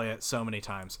employ it so many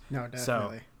times. No,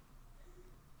 definitely. So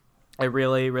I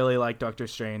really, really like Doctor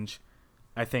Strange.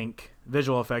 I think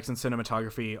visual effects and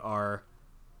cinematography are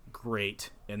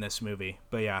great in this movie.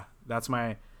 But yeah, that's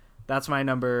my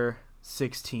number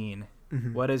 16.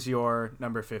 Mm-hmm. What is your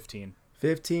number 15?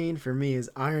 15 for me is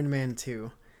Iron Man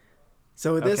 2.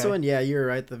 So with this one, you're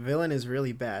right. The villain is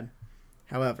really bad.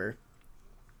 However,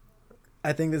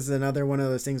 I think this is another one of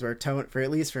those things where for at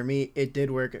least for me, it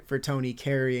did work for Tony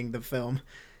carrying the film.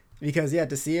 Because,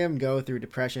 to see him go through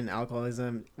depression,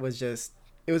 alcoholism, it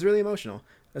was really emotional,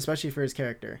 especially for his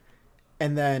character.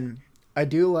 And then I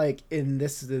do like,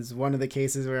 this is one of the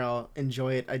cases where I'll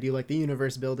enjoy it, I do like the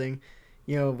universe building,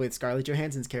 with Scarlett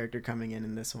Johansson's character coming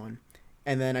in this one.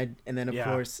 And then of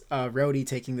course, Rhodey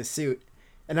taking the suit.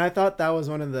 And I thought that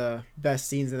was one of the best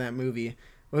scenes in that movie,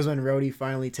 was when Rhodey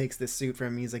finally takes the suit from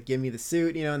him. He's like, give me the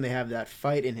suit, and they have that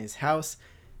fight in his house.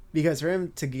 Because for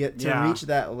him to reach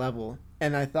that level...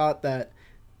 And I thought that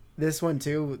this one,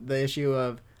 too, the issue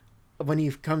of when he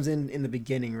comes in the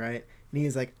beginning, right? And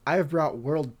he's like, I've brought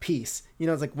world peace.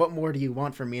 It's like, what more do you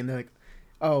want from me? And they're like,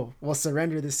 oh, well,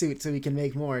 surrender the suit so we can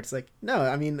make more. It's like, no,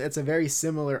 I mean, it's a very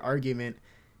similar argument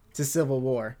to Civil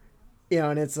War.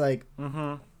 And it's like,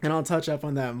 and I'll touch up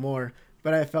on that more.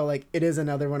 But I felt like it is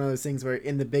another one of those things where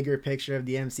in the bigger picture of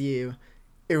the MCU,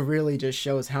 it really just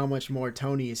shows how much more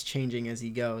Tony is changing as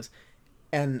he goes.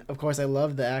 And, of course, I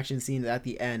love the action scenes at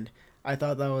the end. I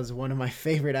thought that was one of my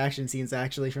favorite action scenes,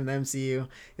 actually, from the MCU,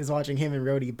 is watching him and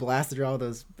Rhodey blast through all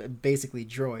those, basically,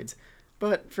 droids.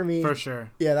 But, for me... For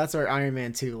sure. Yeah, that's where Iron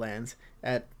Man 2 lands,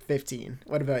 at 15.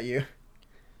 What about you?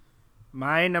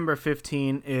 My number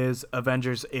 15 is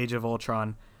Avengers Age of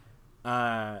Ultron.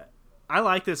 I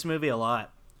like this movie a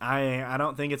lot. I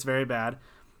don't think it's very bad.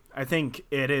 I think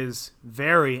it is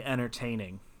very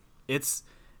entertaining. It's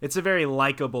a very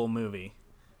likable movie.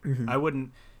 Mm-hmm. I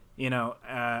wouldn't,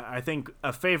 I think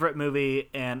a favorite movie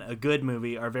and a good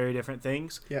movie are very different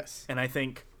things. Yes. And I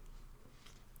think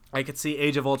I could see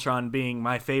Age of Ultron being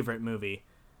my favorite movie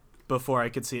before I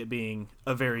could see it being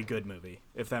a very good movie,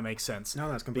 if that makes sense.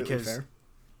 No, that's completely fair.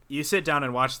 You sit down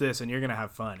and watch this and you're going to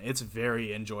have fun. It's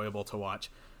very enjoyable to watch.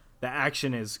 The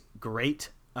action is great.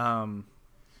 It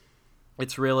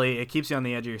keeps you on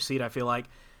the edge of your seat, I feel like.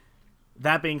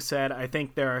 That being said, I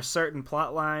think there are certain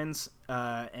plot lines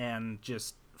and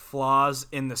just flaws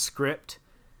in the script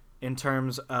in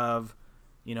terms of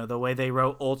the way they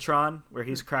wrote Ultron, where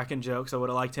he's cracking jokes. I would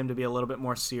have liked him to be a little bit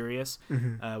more serious,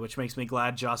 which makes me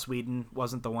glad Joss Whedon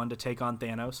wasn't the one to take on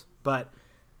Thanos. But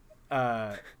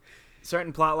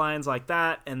certain plot lines like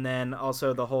that, and then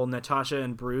also the whole Natasha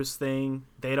and Bruce thing,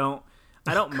 I don't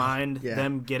mind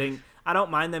them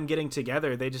getting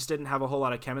together. They just didn't have a whole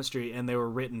lot of chemistry, and they were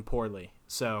written poorly.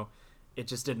 So it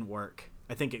just didn't work.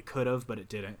 I think it could have, but it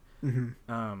didn't.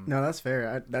 No, that's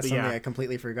fair. That's something I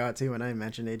completely forgot too when I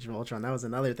mentioned Age of Ultron. That was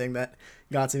another thing that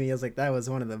got to me. I was like, that was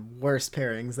one of the worst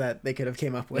pairings that they could have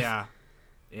came up with.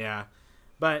 Yeah.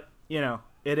 But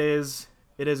it is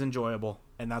enjoyable,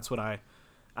 and that's what I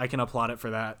can applaud it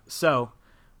for that. So,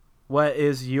 what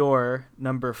is your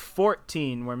number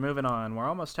 14? We're moving on. We're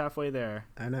almost halfway there.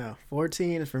 I know.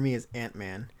 14 for me is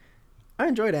Ant-Man. I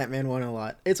enjoyed Ant-Man 1 a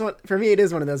lot. For me, it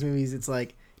is one of those movies. It's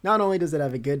like, not only does it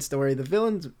have a good story, the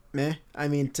villains, meh. I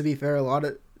mean, to be fair,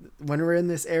 when we're in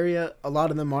this area, a lot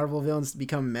of the Marvel villains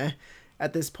become meh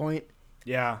at this point.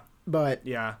 Yeah. But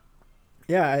yeah,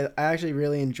 I actually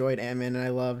really enjoyed Ant-Man, and I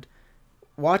loved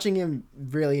watching him.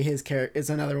 Really, his character. It's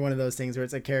another one of those things where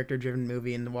it's a character-driven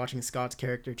movie, and watching Scott's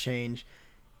character change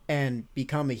and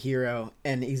become a hero,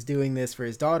 and he's doing this for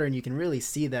his daughter, and you can really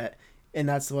see that, and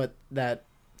that's what that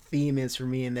theme is for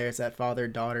me. And there's that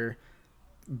father-daughter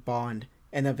bond.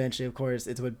 And eventually, of course,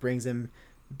 it's what brings him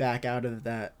back out of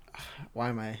that.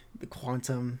 The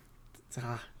quantum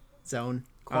zone?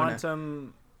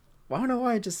 Quantum. I don't know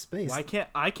why I just spaced.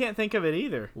 I can't think of it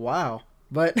either. Wow.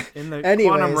 But in the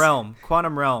anyways,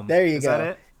 quantum realm. There you is go. That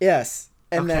it? Yes.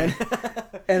 And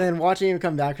then watching him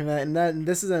come back from that, and then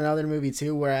this is another movie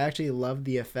too where I actually love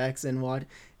the effects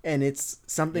and it's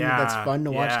something that's fun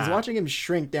to watch, because watching him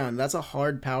shrink down, that's a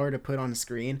hard power to put on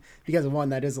screen, because one,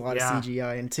 that is a lot of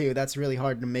CGI, and two, that's really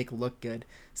hard to make look good.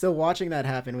 So watching that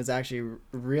happen was actually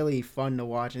really fun to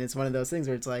watch, and it's one of those things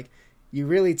where it's like, you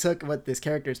really took what this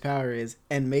character's power is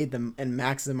and made them and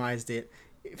maximized it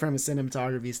from a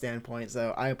cinematography standpoint,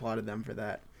 so I applauded them for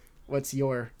that. What's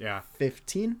your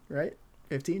 15, right?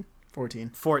 15?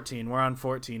 14. 14. We're on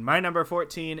 14. My number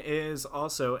 14 is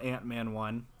also Ant-Man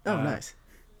 1. Oh, nice.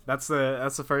 That's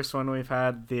the first one we've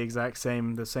had the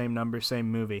same number,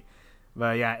 same movie.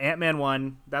 But yeah, Ant-Man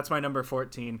 1, that's my number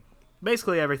 14.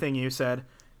 Basically everything you said.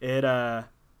 When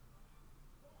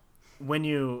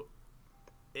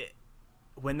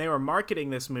they were marketing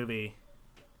this movie,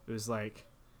 it was like,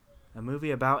 a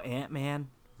movie about Ant-Man?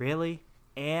 Really?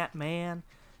 Ant-Man?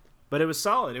 But it was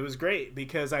solid. It was great,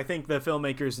 because I think the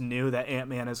filmmakers knew that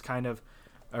Ant-Man is kind of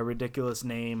a ridiculous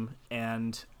name,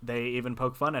 and they even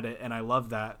poke fun at it, and I love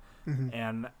that.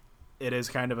 And it is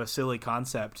kind of a silly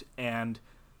concept, and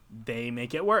they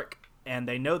make it work, and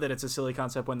they know that it's a silly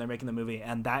concept when they're making the movie,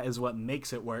 and that is what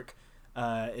makes it work,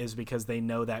 is because they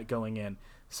know that going in.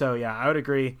 So yeah, I would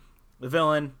agree. The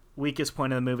villain, weakest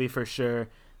point of the movie for sure,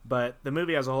 but the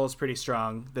movie as a whole is pretty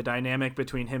strong. The dynamic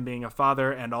between him being a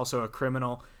father and also a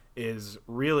criminal is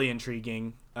really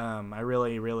intriguing. I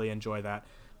really, really enjoy that.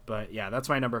 But yeah, that's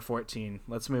my number 14.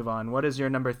 Let's move on. What is your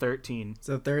number 13?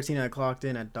 So 13, I clocked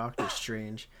in at Doctor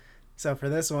Strange. So for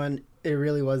this one, it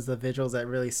really was the visuals that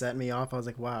really set me off. I was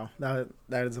like, wow, that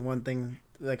is one thing,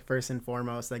 like, first and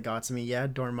foremost, that got to me. Yeah,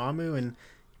 Dormammu and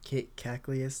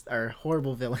Caclius are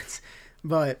horrible villains,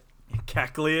 but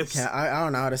Caclius. I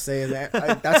don't know how to say that.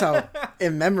 That's how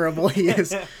immemorable he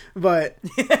is. But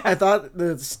I thought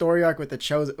the story arc with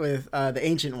the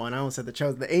Ancient One. I almost said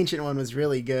the Ancient One was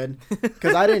really good,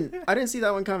 because I didn't see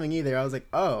that one coming either. I was like,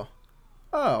 oh,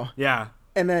 yeah.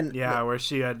 And then where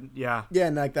she had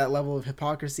and like that level of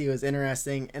hypocrisy was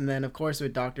interesting. And then of course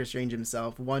with Doctor Strange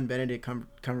himself, Benedict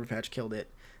Cumberbatch killed it.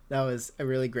 That was a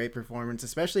really great performance,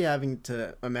 especially having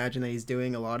to imagine that he's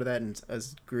doing a lot of that in a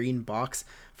green box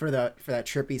for that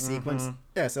trippy sequence.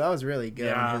 Yeah, so that was really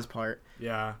good on his part.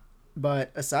 Yeah.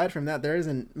 But aside from that, there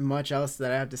isn't much else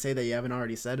that I have to say that you haven't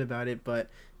already said about it. But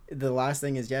the last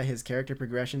thing is, his character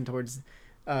progression towards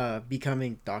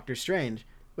becoming Doctor Strange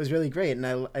was really great.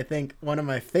 And I think one of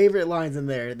my favorite lines in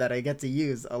there that I get to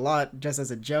use a lot just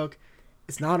as a joke,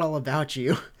 it's not all about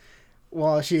you.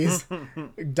 While she's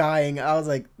dying, I was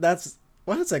like, that's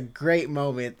a great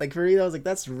moment. Like, for me, I was like,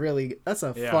 that's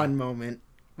a fun moment.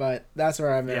 But that's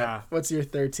where I'm at. What's your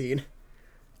 13?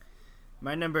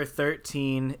 My number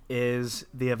 13 is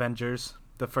The Avengers,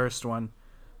 the first one.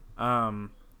 I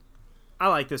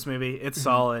like this movie. It's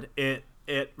solid. It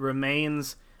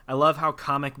remains. I love how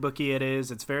comic booky it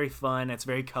is. It's very fun. It's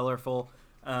very colorful.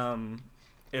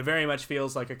 It very much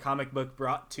feels like a comic book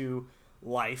brought to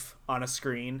life on a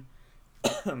screen.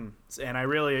 And I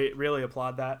really, really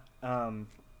applaud that.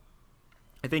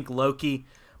 I think Loki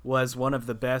was one of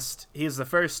the best. He's the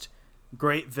first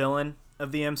great villain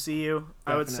of the MCU,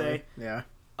 I would say. Yeah.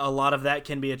 A lot of that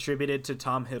can be attributed to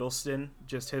Tom Hiddleston.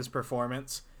 Just his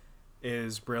performance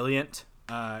is brilliant.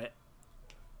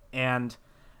 And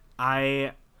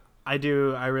I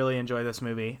really enjoy this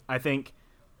movie. I think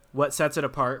what sets it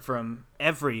apart from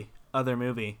every other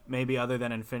movie, maybe other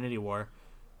than Infinity War,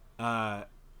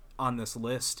 on this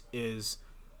list is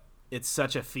it's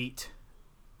such a feat.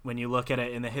 When you look at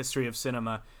it in the history of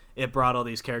cinema, it brought all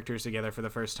these characters together for the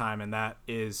first time, and that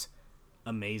is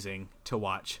amazing to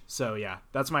watch. So yeah,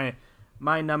 that's my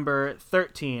number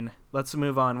 13. Let's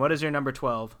move on. What is your number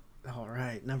 12? All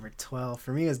right, number 12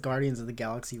 for me is Guardians of the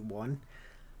Galaxy 1.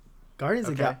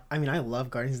 I mean, I love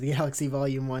Guardians of the Galaxy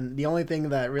Volume 1. The only thing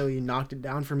that really knocked it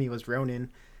down for me was Ronan,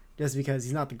 just because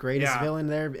he's not the greatest villain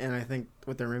there, and I think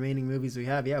with the remaining movies we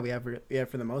have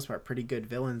for the most part pretty good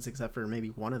villains, except for maybe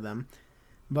one of them.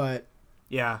 But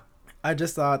yeah, I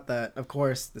just thought that, of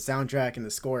course, the soundtrack and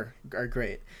the score are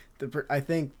great. I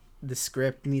think the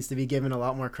script needs to be given a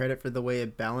lot more credit for the way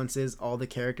it balances all the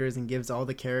characters and gives all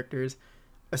the characters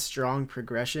a strong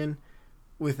progression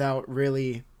without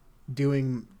really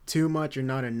doing too much or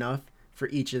not enough for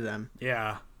each of them.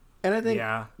 Yeah. And I think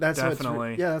that's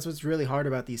definitely. That's what's really hard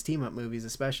about these team-up movies,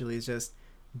 especially, is just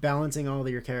balancing all of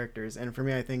your characters. And for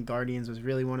me, I think Guardians was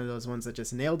really one of those ones that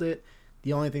just nailed it.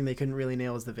 The only thing they couldn't really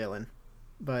nail is the villain.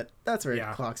 But that's where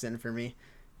it clocks in for me.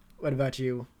 What about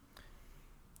you?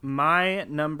 My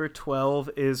number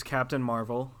 12 is Captain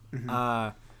Marvel. Mm-hmm.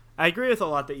 I agree with a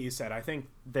lot that you said. I think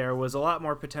there was a lot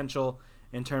more potential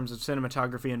in terms of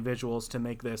cinematography and visuals to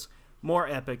make this more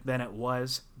epic than it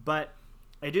was, but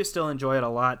I do still enjoy it a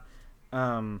lot.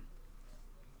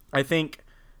 I think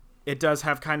it does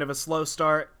have kind of a slow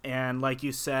start, and like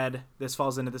you said, this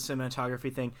falls into the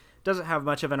cinematography thing. It doesn't have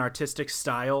much of an artistic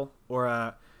style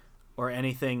or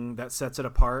anything that sets it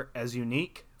apart as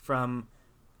unique from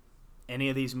any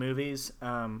of these movies,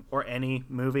 or any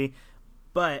movie,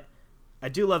 but I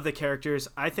do love the characters.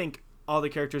 I think all the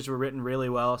characters were written really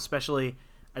well, especially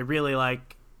I really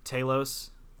like Talos,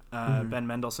 Ben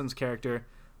Mendelsohn's character.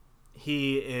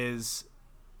 He is,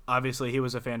 obviously he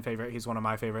was a fan favorite. He's one of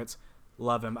my favorites.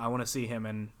 Love him. I want to see him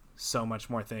in so much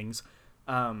more things.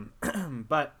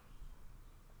 But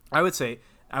I would say,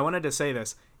 I wanted to say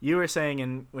this. You were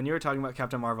saying, when you were talking about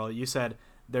Captain Marvel, you said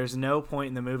there's no point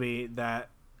in the movie that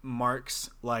marks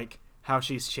like how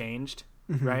she's changed,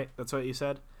 right? That's what you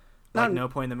said? Like no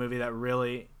point in the movie that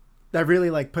really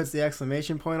like puts the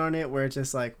exclamation point on it, where it's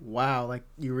just like, wow, like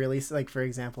you really, like, for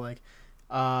example, like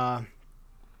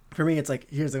for me it's like,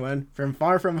 here's the one from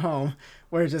Far From Home,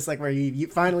 where it's just like where he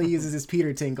finally uses his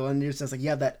Peter tinkle, and you're just like, you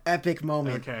have that epic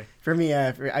moment. Okay. For me,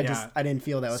 I didn't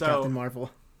feel that with Captain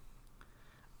Marvel.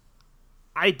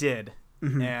 I did.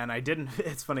 And I didn't,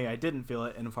 it's funny, I didn't feel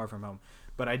it in Far From Home,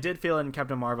 but I did feel it in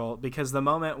Captain Marvel, because the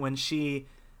moment when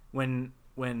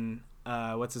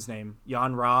what's his name,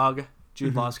 Jan Rog,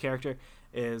 Jude Law's character,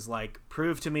 is like,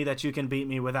 prove to me that you can beat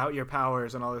me without your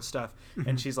powers and all this stuff,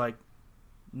 and she's like,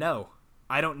 no,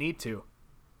 I don't need to.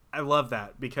 I love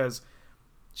that, because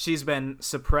she's been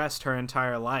suppressed her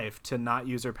entire life to not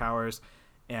use her powers,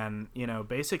 and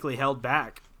basically held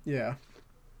back. Yeah.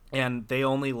 And they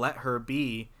only let her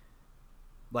be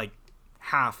like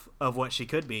half of what she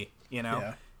could be,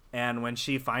 Yeah. And when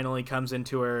she finally comes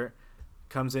into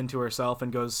herself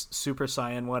and goes Super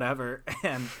Saiyan whatever,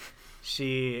 and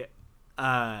she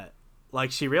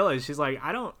she realized, she's like,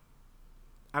 I don't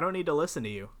need to listen to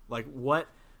you. Like, why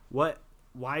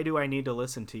do I need to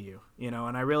listen to you?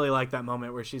 And I really like that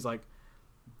moment where she's like,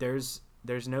 there's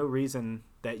no reason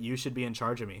that you should be in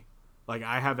charge of me. Like,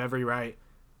 I have every right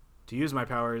to use my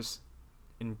powers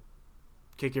and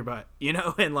kick your butt,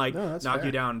 and like knock fair.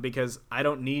 you down, because I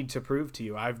don't need to prove to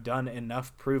you. I've done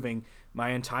enough proving my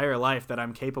entire life that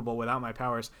I'm capable without my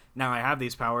powers. Now I have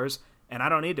these powers, and I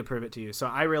don't need to prove it to you. So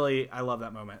I love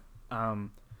that moment.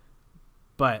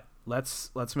 But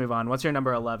let's move on. What's your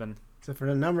number 11? So for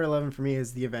the number 11 for me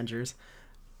is The Avengers.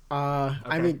 Okay.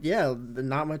 I mean,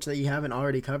 not much that you haven't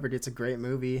already covered. It's a great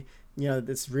movie.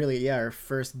 It's really, our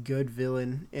first good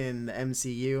villain in the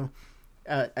MCU,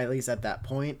 at least at that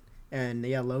point. And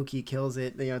Loki kills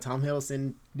it. Tom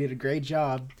Hiddleston did a great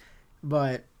job.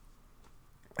 But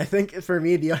I think for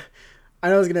me, I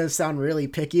know it's going to sound really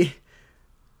picky.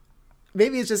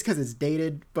 Maybe it's just because it's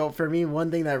dated. But for me,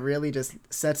 one thing that really just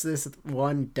sets this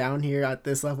one down here at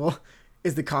this level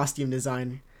is the costume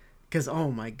design. Because,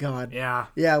 oh my God. Yeah.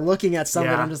 Yeah, looking at some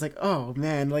of it, I'm just like, oh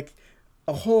man, like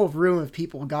a whole room of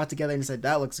people got together and said,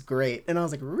 that looks great. And I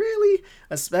was like, really?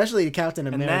 Especially Captain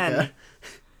America.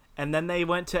 And then they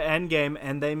went to Endgame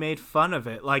and they made fun of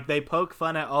it. Like, they poke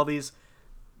fun at all these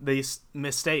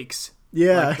mistakes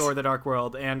Yeah. like Thor: The Dark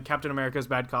World and Captain America's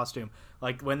bad costume.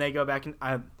 Like when they go back and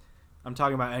I'm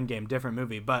talking about Endgame, different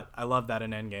movie, but I love that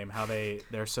in Endgame how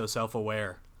they're so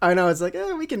self-aware. I know, it's like,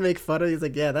 we can make fun of it. He's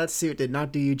like, yeah, that suit did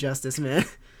not do you justice, man.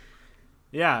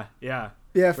 Yeah, Yeah,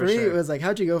 for me, sure. it was like,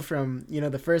 how'd you go from,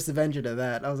 the first Avenger to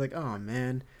that? I was like, oh,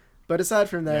 man. But aside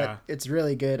from that, Yeah. it's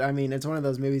really good. I mean, it's one of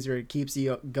those movies where it keeps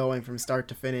you going from start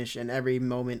to finish, and every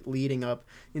moment leading up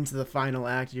into the final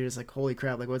act, you're just like, holy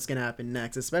crap, like, what's going to happen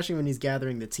next? Especially when he's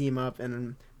gathering the team up,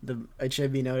 and it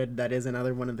should be noted that is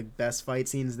another one of the best fight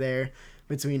scenes there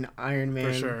between Iron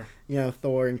Man, For sure.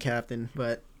 Thor, and Captain.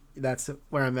 But that's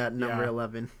where I'm at, number Yeah.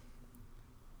 11.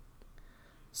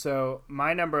 So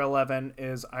my number 11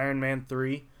 is Iron Man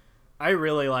 3. I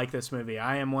really like this movie.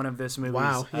 I am one of this movie's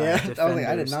Wow, yeah. I was like,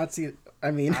 I did defenders. not see.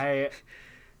 I mean, I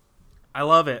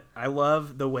love it. I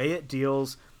love the way it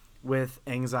deals with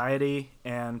anxiety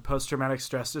and post-traumatic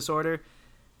stress disorder.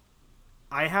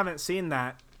 I haven't seen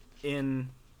that in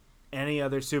any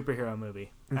other superhero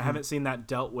movie. I haven't seen that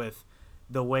dealt with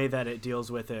the way that it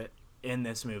deals with it in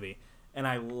this movie. And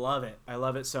I love it. I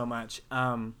love it so much.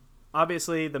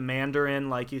 Obviously, the Mandarin,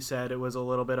 like you said, it was a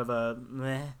little bit of a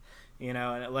meh, and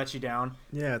it lets you down.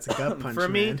 yeah, it's a gut punch, For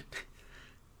me, man.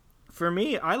 For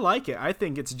me, I like it. I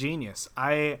think it's genius.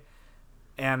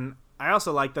 And I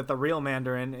also like that the real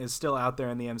Mandarin is still out there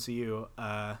in the MCU.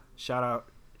 Shout out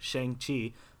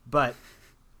Shang-Chi. But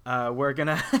we're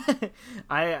gonna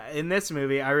in this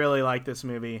movie, I really like this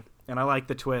movie, and I like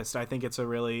the twist. I think it's a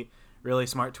really, really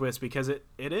smart twist because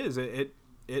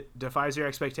it defies your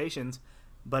expectations,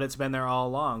 but it's been there all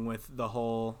along with the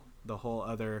whole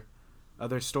other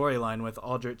storyline with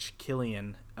Aldrich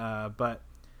Killian. But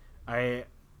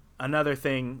another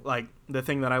thing, like the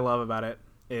thing that I love about it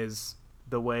is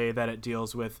the way that it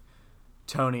deals with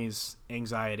Tony's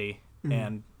anxiety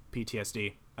and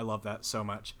PTSD. I love that so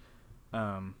much.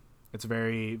 It's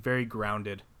very, very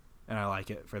grounded, and I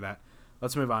like it for that.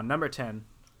 Let's move on. Number 10.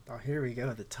 Oh, here we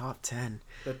go. The top 10.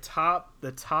 The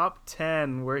top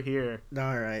 10. We're here.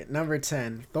 All right. Number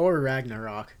 10. Thor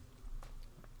Ragnarok.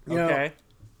 Okay.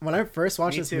 When I first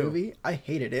watched Me this too. movie, I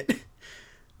hated it.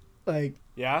 Like,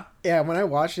 Yeah? yeah, when I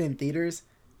watched it in theaters,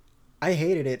 I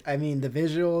hated it. I mean, the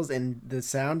visuals and the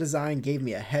sound design gave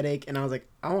me a headache, and I was like,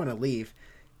 I want to leave.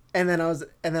 And then I was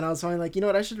finally like, you know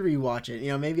what? I should rewatch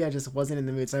it. Maybe I just wasn't in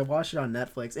the mood. So I watched it on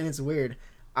Netflix, and it's weird.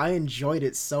 I enjoyed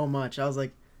it so much. I was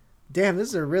like, damn, this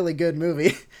is a really good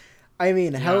movie. I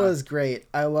mean, Hela's great.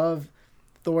 I love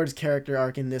Thor's character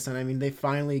arc in this one. I mean, they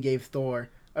finally gave Thor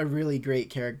a really great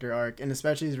character arc, and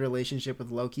especially his relationship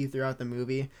with Loki throughout the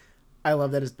movie. I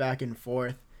love that it's back and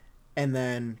forth. And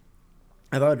then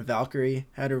I thought Valkyrie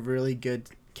had a really good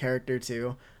character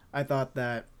too. I thought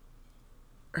that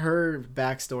her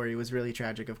backstory was really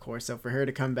tragic, of course. So for her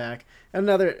to come back, and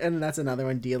that's another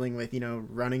one dealing with,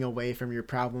 running away from your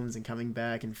problems and coming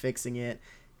back and fixing it.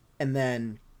 And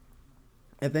then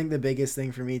I think the biggest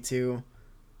thing for me too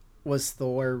was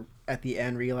Thor at the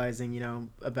end realizing,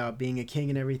 about being a king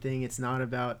and everything. It's not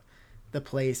about the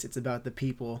place, it's about the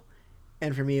people.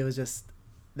 And for me, it was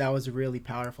that was a really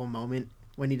powerful moment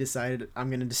when he decided, I'm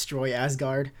going to destroy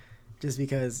Asgard, just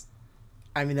because,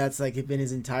 I mean, that's like been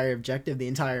his entire objective the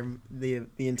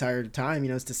entire time,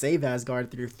 is to save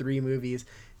Asgard through 3 movies.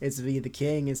 It's to be the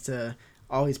king, it's to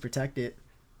always protect it.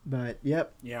 But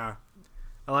yep. Yeah.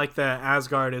 I like the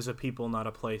Asgard is a people, not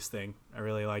a place thing. I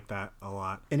really like that a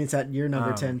lot. And it's at your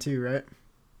number 10 too, right?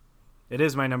 It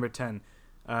is my number 10.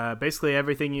 Basically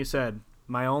everything you said.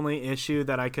 My only issue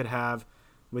that I could have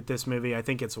with this movie, I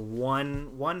think it's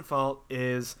one fault,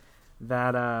 is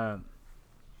that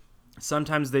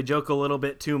sometimes they joke a little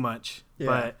bit too much,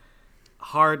 but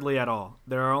hardly at all.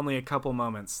 There are only a couple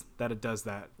moments that it does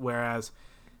that, whereas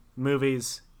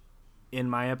movies, in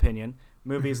my opinion,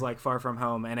 movies like Far From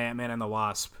Home and Ant-Man and the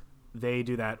Wasp, they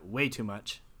do that way too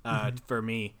much for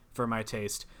me, for my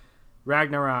taste.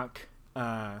 Ragnarok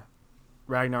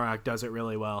does it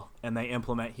really well, and they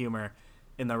implement humor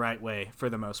in the right way for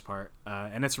the most part,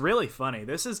 and it's really funny.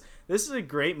 This is a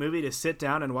great movie to sit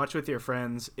down and watch with your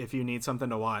friends if you need something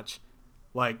to watch.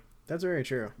 Like, that's very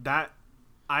true.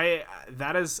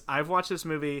 I've watched this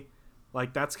movie,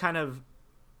 like, that's kind of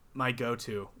my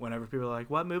go-to whenever people are like,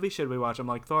 what movie should we watch? I'm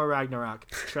like, Thor Ragnarok,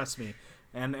 trust me.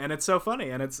 And it's so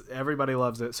funny, and everybody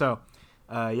loves it. So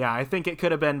I think it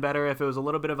could have been better if it was a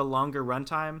little bit of a longer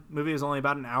runtime. Movie is only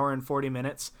about an hour and 40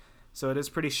 minutes, so it is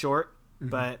pretty short,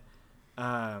 but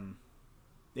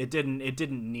it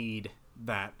didn't need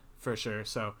that for sure.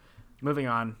 So moving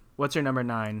on, what's your number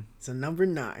 9? So number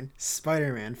 9,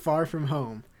 Spider-Man Far From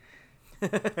Home.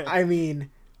 I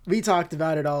mean, we talked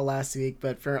about it all last week,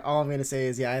 but for all I'm going to say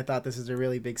is, yeah, I thought this was a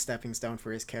really big stepping stone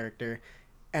for his character.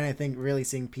 And I think really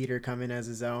seeing Peter come in as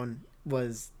his own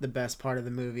was the best part of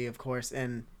the movie, of course.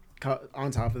 And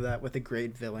on top of that, with a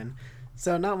great villain.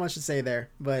 So not much to say there,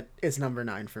 but it's number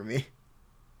 9 for me.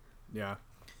 Yeah.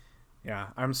 Yeah.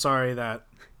 I'm sorry that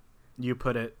you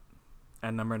put it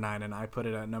at number 9 and I put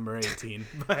it at number 18.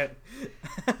 But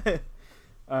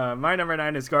my number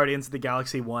 9 is Guardians of the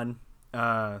Galaxy 1.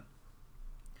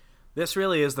 This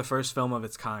really is the first film of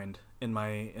its kind, in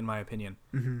my opinion,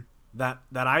 that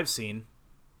I've seen.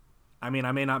 I mean,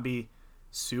 I may not be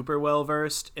super well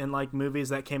versed in like movies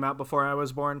that came out before I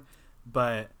was born,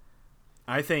 but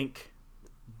I think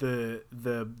the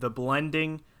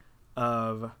blending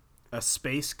of a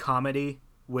space comedy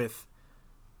with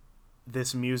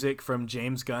this music from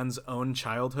James Gunn's own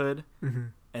childhood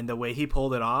and the way he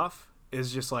pulled it off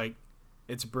is just like,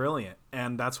 it's brilliant,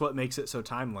 and that's what makes it so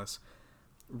timeless.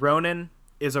 Ronan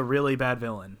is a really bad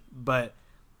villain, but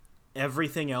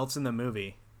everything else in the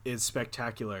movie is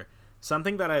spectacular.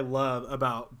 Something that I love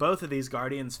about both of these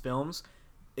Guardians films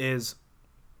is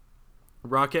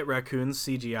Rocket Raccoon's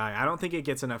CGI. I don't think it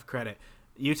gets enough credit.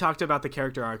 You talked about the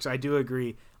character arcs. I do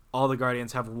agree. All the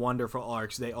Guardians have wonderful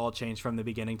arcs. They all change from the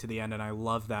beginning to the end, and I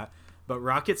love that. But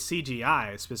Rocket's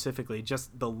CGI, specifically,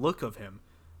 just the look of him,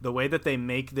 the way that they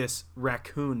make this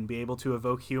raccoon be able to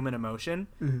evoke human emotion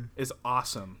is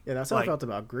awesome. Yeah, that's how I felt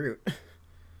about Groot.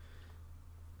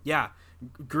 Yeah,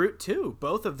 Groot too.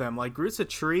 Both of them. Like, Groot's a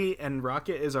tree and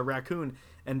Rocket is a raccoon,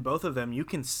 and both of them, you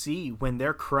can see when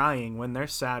they're crying, when they're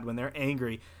sad, when they're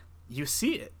angry. You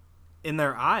see it in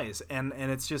their eyes, and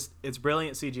it's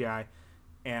brilliant CGI,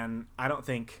 and I don't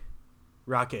think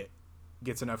Rocket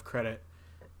gets enough credit,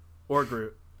 or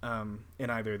Groot, in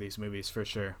either of these movies for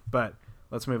sure. But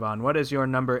let's move on. What is your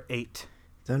number 8?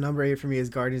 So number 8 for me is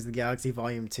Guardians of the Galaxy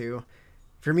Volume 2.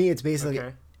 For me, it's basically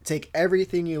take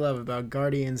everything you love about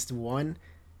Guardians 1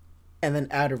 and then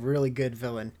add a really good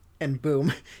villain. And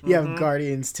boom, you have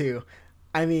Guardians 2.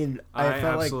 I mean, I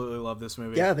absolutely love this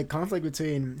movie. Yeah, the conflict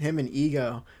between him and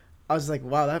Ego. I was like,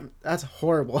 wow, that's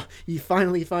horrible. You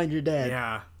finally find your dad.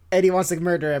 Yeah. Eddie wants to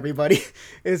murder everybody.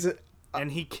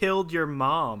 And he killed your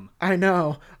mom. I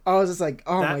know. I was just like,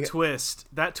 oh my God.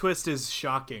 That twist is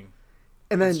shocking.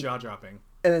 And then it's jaw-dropping.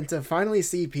 And then to finally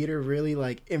see Peter really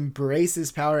like embrace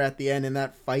his power at the end in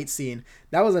that fight scene.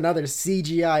 That was another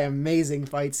CGI amazing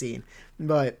fight scene.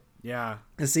 But yeah,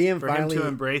 to see him finally to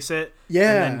embrace it, and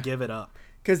then give it up.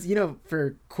 Because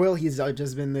for Quill, he's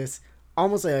just been this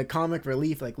almost like a comic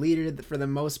relief like leader for the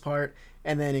most part.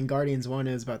 And then in Guardians 1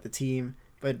 it was about the team,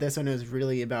 but this one is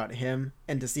really about him.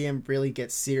 And to see him really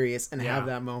get serious and have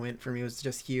that moment for me was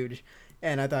just huge.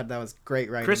 And I thought that was great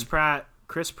writing.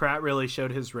 Chris Pratt really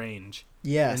showed his range.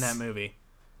 Yes. In that movie.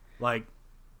 Like,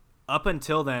 up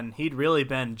until then, he'd really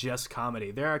been just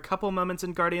comedy. There are a couple moments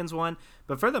in Guardians 1,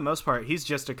 but for the most part, he's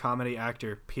just a comedy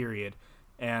actor, period.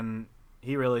 And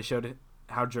he really showed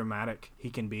how dramatic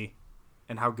he can be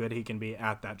and how good he can be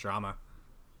at that drama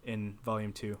in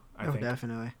Volume 2, I think.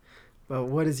 Definitely. But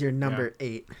what is your number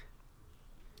 8?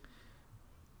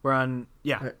 We're on...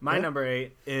 Yeah, my number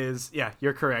 8 is... Yeah,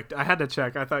 you're correct. I had to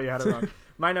check. I thought you had it wrong.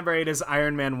 My number 8 is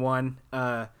Iron Man 1.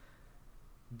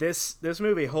 This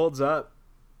movie holds up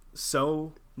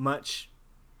so much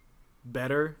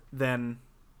better than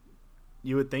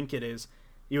you would think it is.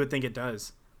 You would think it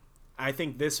does. I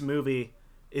think this movie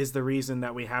is the reason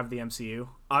that we have the MCU.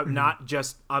 Not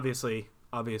just obviously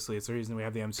it's the reason we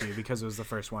have the MCU because it was the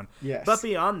first one. Yes. But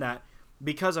beyond that,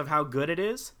 because of how good it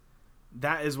is,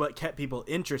 that is what kept people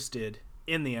interested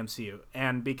in the MCU.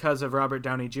 And because of Robert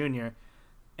Downey Jr.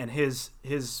 and his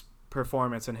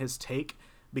performance and his take,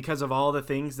 because of all the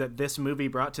things that this movie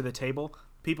brought to the table,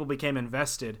 people became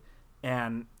invested,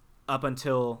 and up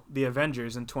until the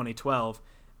Avengers in 2012,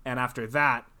 and after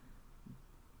that,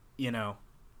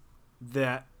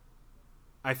 that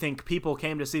I think people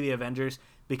came to see the Avengers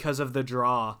because of the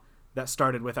draw that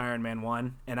started with Iron Man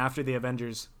 1, and after the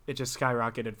Avengers, it just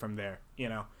skyrocketed from there,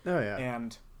 Oh, yeah.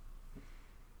 And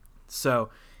so,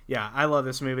 yeah, I love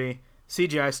this movie.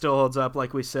 CGI still holds up,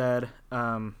 like we said.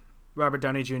 Robert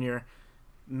Downey Jr.,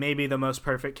 maybe the most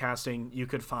perfect casting you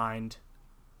could find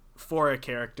for a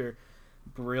character.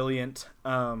 Brilliant.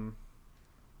 I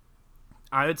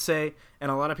would say,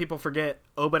 and a lot of people forget,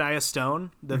 Obadiah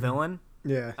Stone, the villain.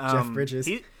 Yeah, Jeff Bridges.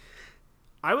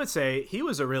 I would say he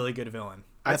was a really good villain.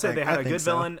 I'd say they had a good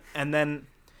villain, and then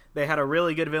they had a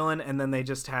really good villain, and then they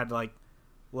just had like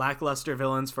lackluster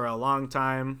villains for a long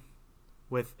time.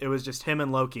 It was just him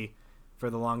and Loki for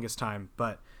the longest time.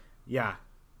 But yeah,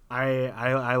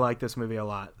 I like this movie a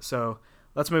lot. So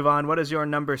let's move on. What is your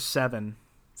number 7?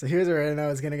 So here's where I know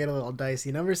it's gonna get a little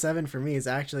dicey. Number 7 for me is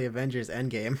actually Avengers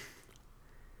Endgame.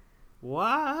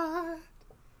 What?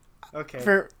 Okay.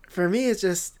 For me, it's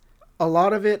just a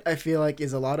lot of it. I feel like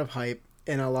is a lot of hype,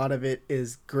 and a lot of it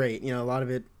is great. You know, a lot of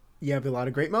it. You have a lot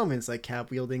of great moments like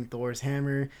Cap wielding Thor's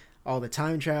hammer, all the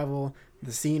time travel,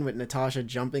 the scene with Natasha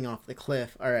jumping off the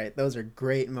cliff. All right, those are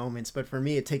great moments. But for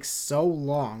me, it takes so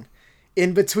long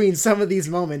in between some of these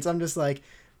moments. I'm just like,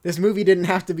 this movie didn't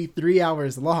have to be 3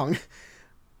 hours long.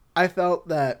 I felt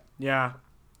that. Yeah.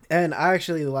 And I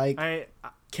actually like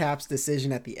Cap's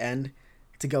decision at the end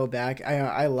to go back.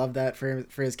 I love that for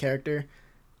his character.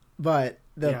 But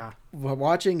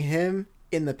watching him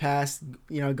in the past,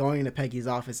 you know, going into Peggy's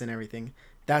office and everything,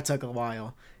 that took a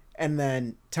while. And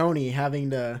then Tony having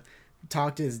to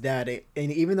talk to his dad,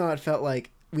 and even though it felt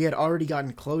like we had already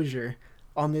gotten closure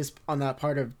on that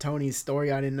part of Tony's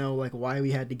story, I didn't know like why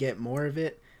we had to get more of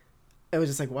it. It was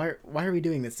just like, why are we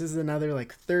doing this? This is another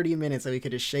like 30 minutes that we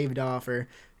could have shaved off or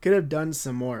could have done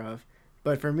some more of.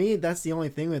 But for me, that's the only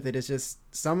thing with it. It's just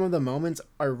some of the moments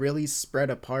are really spread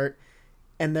apart,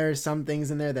 and there's some things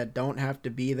in there that don't have to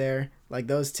be there, like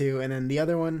those two. And then the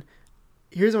other one,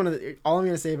 here's all I'm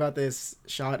going to say about this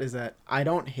shot is that I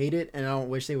don't hate it, and I don't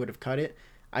wish they would have cut it.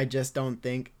 I just don't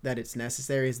think that it's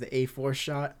necessary as the A4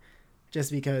 shot,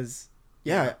 just because,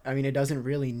 I mean, it doesn't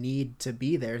really need to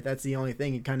be there. That's the only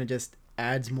thing. It kind of just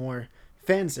adds more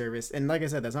fan service. And like I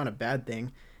said, that's not a bad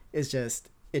thing. It's just,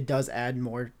 it does add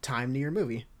more time to your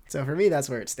movie. So for me, that's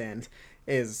where it stands,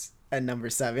 is at number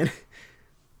 7.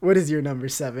 What is your number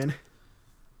 7?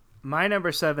 My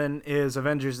number 7 is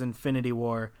Avengers Infinity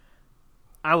War.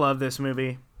 I love this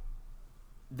movie.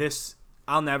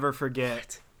 I'll never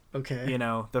forget. What? Okay. You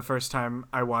know, the first time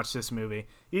I watched this movie.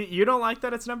 You don't like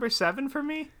that it's number 7 for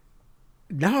me?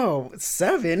 No,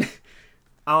 7.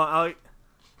 I'll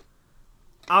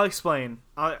explain.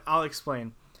 I'll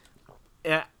explain.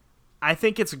 I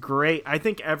think it's great. I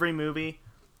think every movie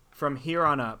from here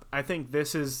on up, I think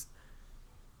this is,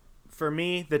 for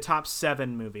me, the top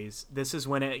 7 movies. This is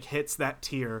when it hits that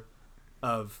tier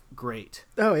of great.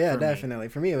 Oh, yeah, definitely.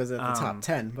 For me, it was at the top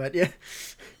 10, but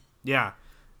yeah.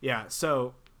 Yeah.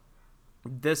 So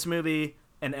this movie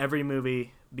and every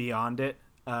movie beyond it,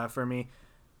 for me,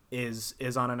 is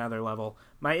on another level.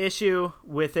 My issue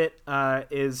with it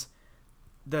is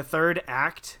the third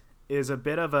act is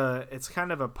it's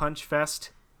kind of a punch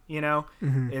fest, you know?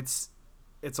 Mm-hmm.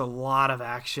 It's a lot of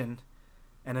action,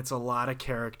 and it's a lot of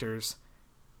characters,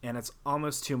 and it's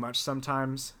almost too much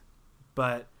sometimes,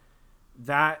 but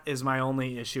that is my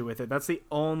only issue with it. That's the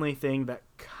only thing that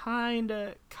kind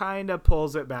of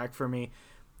pulls it back for me.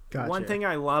 Gotcha. One thing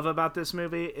I love about this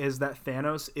movie is that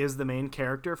Thanos is the main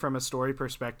character from a story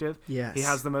perspective. Yes. He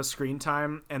has the most screen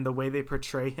time, and the way they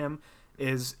portray him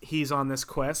is he's on this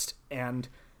quest, and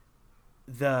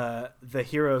the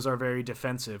heroes are very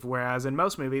defensive, whereas in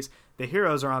most movies the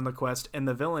heroes are on the quest and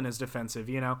the villain is defensive,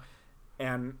 you know.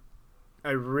 And I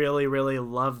really, really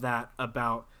love that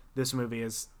about this movie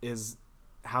is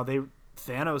how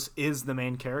Thanos is the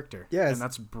main character. Yes. And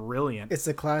that's brilliant. It's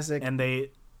a classic. And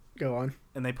they go on.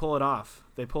 And they pull it off.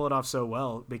 They pull it off so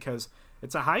well because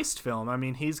it's a heist film. I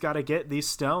mean, he's got to get these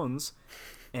stones,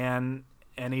 and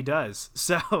he does.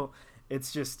 So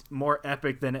it's just more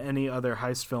epic than any other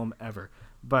heist film ever.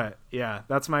 But yeah,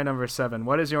 that's my number 7.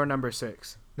 What is your number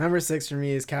 6? Number 6 for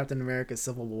me is Captain America: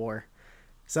 Civil War.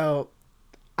 So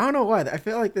I don't know why. I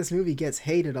feel like this movie gets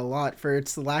hated a lot for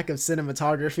its lack of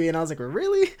cinematography, and I was like,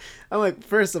 really? I'm like,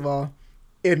 first of all,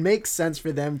 it makes sense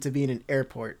for them to be in an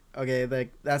airport. Okay,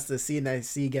 like that's the scene that I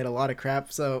see get a lot of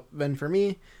crap. So then for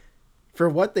me, for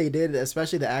what they did,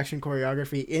 especially the action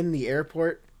choreography in the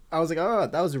airport, I was like, oh,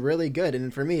 that was really good.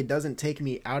 And for me, it doesn't take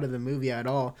me out of the movie at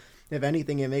all. If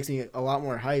anything, it makes me a lot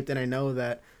more hyped, and I know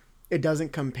that it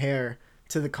doesn't compare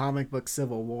to the comic book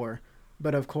Civil War.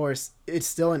 But of course, it's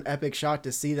still an epic shot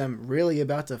to see them really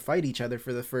about to fight each other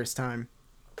for the first time.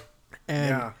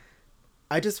 And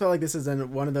I just felt like this is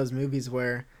one of those movies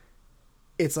where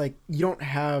it's like you don't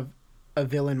have a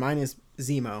villain minus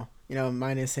Zemo, you know,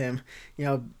 minus him, you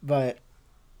know, but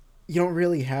you don't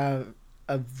really have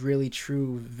a really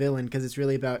true villain because it's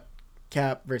really about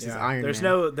Cap versus Iron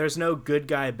Man. There's no good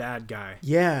guy, bad guy.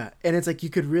 Yeah, and it's like you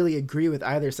could really agree with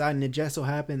either side, and it just so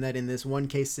happened that in this one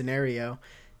case scenario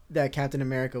that Captain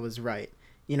America was right.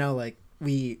 You know, like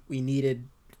we needed,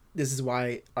 this is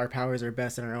why our powers are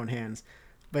best in our own hands.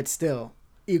 But still,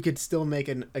 you could still make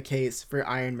a case for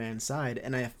Iron Man's side,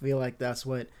 and I feel like that's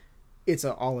what it's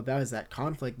all about, is that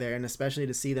conflict there, and especially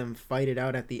to see them fight it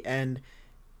out at the end.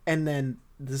 And then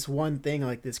this one thing,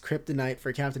 like this kryptonite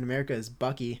for Captain America is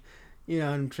Bucky, you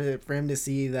know, and for him to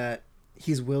see that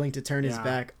he's willing to turn his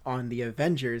back on the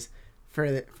Avengers for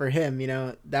him.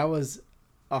 That was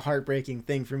a heartbreaking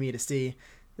thing for me to see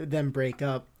them break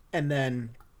up. And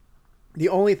then the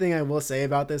only thing I will say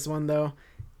about this one though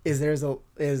is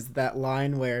is that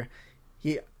line where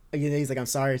he's like, "I'm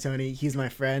sorry, Tony. He's my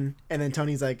friend." And then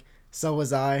Tony's like, "So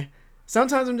was I."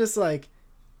 Sometimes I'm just like,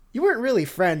 you weren't really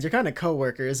friends. You're kind of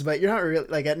coworkers, but you're not really,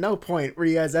 like, at no point were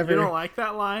you guys ever. You don't like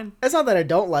that line? It's not that I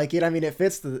don't like it. I mean, it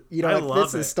fits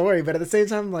the story, but at the same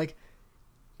time, like,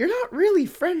 you're not really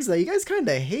friends though. You guys kind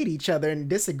of hate each other and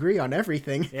disagree on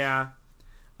everything. Yeah,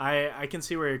 I can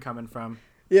see where you're coming from.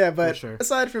 Yeah, but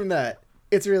aside from that,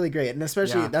 it's really great, and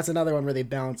especially that's another one where they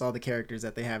balance all the characters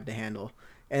that they have to handle.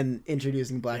 And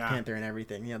introducing Black Panther and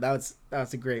everything. Yeah, that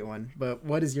was a great one. But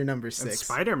what is your number 6? And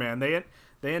Spider-Man.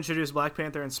 They introduced Black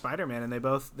Panther and Spider-Man, and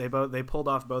they pulled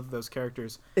off both of those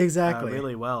characters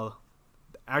really well.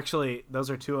 Actually, those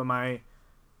are two of my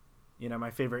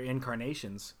favorite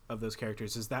incarnations of those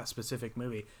characters. Is that specific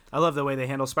movie? I love the way they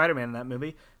handle Spider-Man in that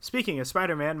movie. Speaking of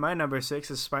Spider-Man, my number 6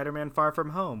 is Spider-Man: Far From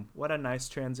Home. What a nice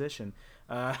transition.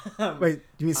 Wait,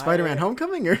 you mean Spider-Man: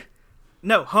 Homecoming or?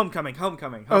 No, Homecoming.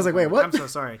 I was like, wait, what? I'm so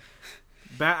sorry.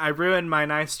 I ruined my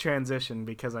nice transition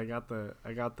because I got the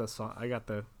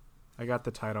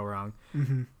title wrong.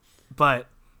 Mm-hmm. But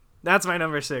that's my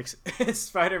number 6. It's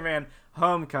Spider-Man: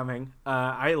 Homecoming.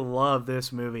 I love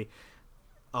this movie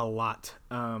a lot.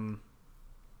 I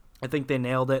think they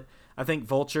nailed it. I think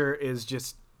Vulture is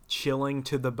just chilling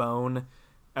to the bone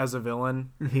as a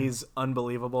villain. Mm-hmm. He's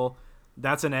unbelievable.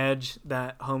 That's an edge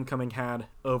that Homecoming had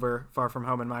over Far From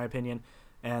Home, in my opinion,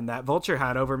 and that Vulture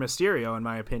had over Mysterio, in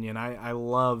my opinion. I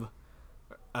love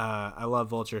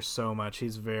Vulture so much.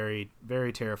 He's very,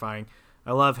 very terrifying.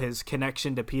 I love his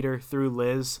connection to Peter through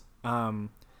Liz. I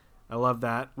love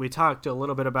that. We talked a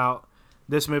little bit about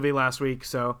this movie last week,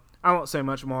 so I won't say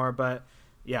much more. But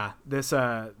yeah, this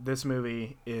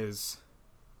movie is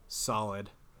solid,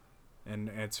 and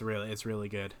it's really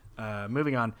good.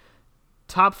 Moving on.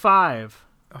 Top 5.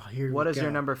 Oh, here what we is go.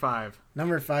 Your number 5?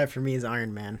 Number 5 for me is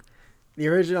Iron Man. The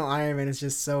original Iron Man is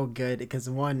just so good because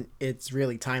 1, it's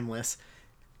really timeless.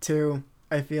 2,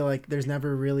 I feel like there's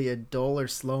never really a dull or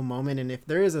slow moment, and if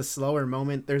there is a slower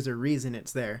moment, there's a reason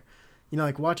it's there.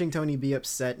 Like watching Tony be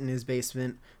upset in his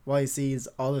basement while he sees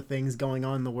all the things going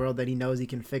on in the world that he knows he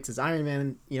can fix as Iron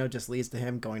Man, just leads to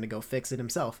him going to go fix it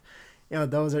himself.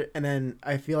 Those are, and then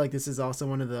I feel like this is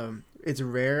also it's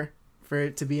rare for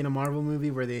it to be in a Marvel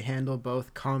movie where they handle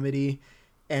both comedy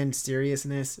and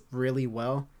seriousness really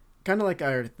well. Kind of like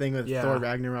our thing with Thor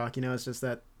Ragnarok, it's just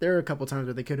that there are a couple times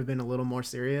where they could have been a little more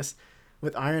serious.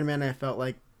 With Iron Man, I felt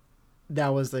like that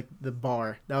was like the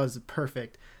bar. That was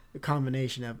perfect. The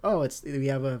combination of, we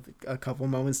have a couple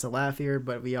moments to laugh here,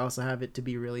 but we also have it to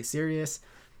be really serious.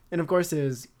 And of course, it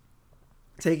was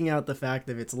taking out the fact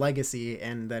of its legacy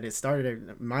and that it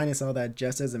started, minus all that,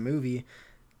 just as a movie.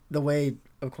 The way,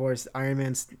 of course, Iron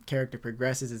Man's character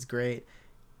progresses is great.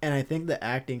 And I think the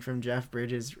acting from Jeff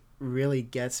Bridges really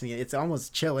gets me. It's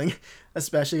almost chilling,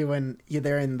 especially when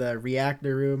they're in the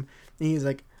reactor room and he's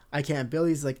like, "I can't build."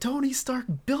 He's like, "Tony Stark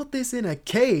built this in a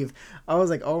cave." I was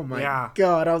like, oh my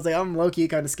God. I was like, I'm low-key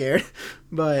kind of scared.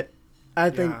 But I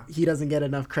think he doesn't get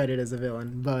enough credit as a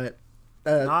villain. But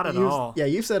not at all. Yeah,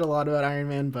 you've said a lot about Iron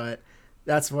Man, but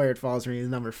that's where it falls for me, is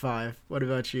number 5. What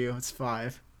about you? It's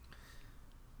 5.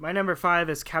 My number 5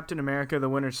 is Captain America: The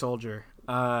Winter Soldier.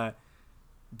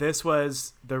 This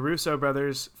was the Russo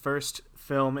brothers' first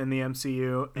film in the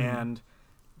MCU, and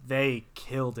they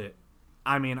killed it.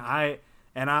 I mean, I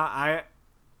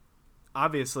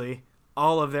obviously,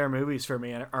 all of their movies for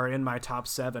me are in my top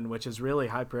 7, which is really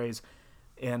high praise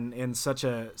in such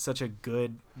a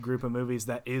good group of movies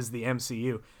that is the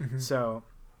MCU. Mm-hmm. So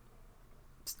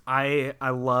I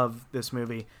love this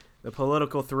movie. The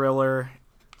political thriller,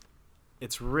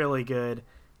 it's really good.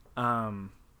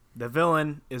 The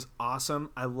villain is awesome.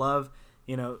 I love,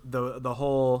 the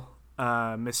whole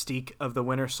mystique of the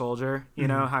Winter Soldier,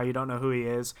 how you don't know who he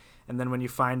is. And then when you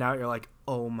find out, you're like,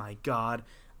 oh my God.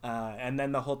 And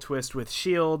then the whole twist with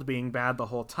S.H.I.E.L.D. being bad the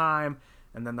whole time.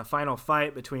 And then the final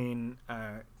fight between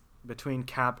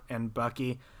Cap and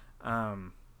Bucky.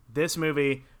 This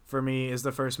movie, for me, is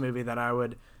the first movie that I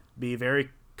would be very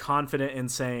confident in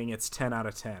saying it's 10 out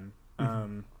of 10.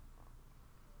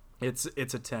 It's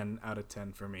a 10 out of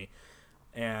 10 for me.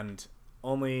 And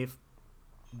only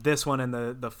this one and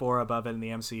the 4 above it in the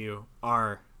MCU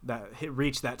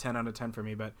reach that 10 out of 10 for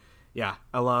me. But yeah,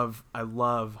 I love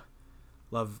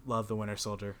The Winter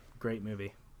Soldier. Great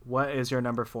movie. What is your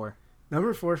number 4?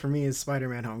 Number 4 for me is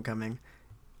Spider-Man: Homecoming.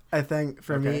 I think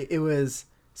for me it was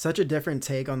such a different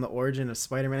take on the origin of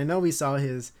Spider-Man. I know we saw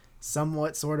his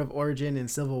somewhat sort of origin in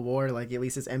Civil War, like at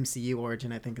least his MCU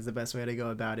origin, I think is the best way to go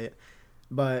about it.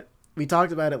 But we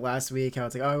talked about it last week, how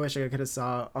it's like, oh, I wish I could have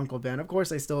saw Uncle Ben. Of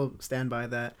course, I still stand by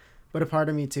that. But a part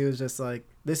of me too is just like,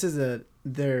 this is the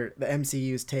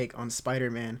MCU's take on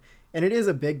Spider-Man, and it is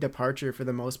a big departure for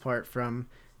the most part from,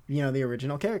 the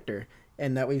original character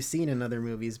and that we've seen in other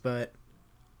movies. But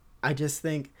I just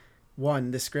think,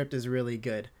 one, the script is really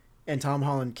good, and Tom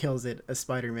Holland kills it as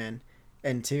Spider-Man,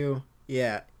 and two,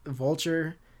 yeah,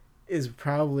 Vulture is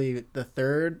probably the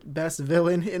third best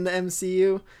villain in the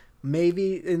MCU,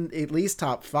 maybe in at least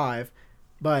top 5.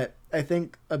 But I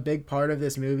think a big part of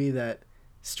this movie that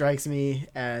strikes me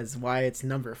as why it's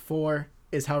number 4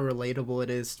 is how relatable it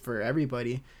is for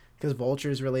everybody, because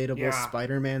Vulture's relatable, Yeah.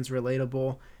 Spider-Man's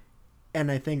relatable, and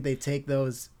I think they take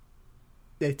that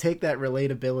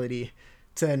relatability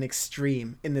to an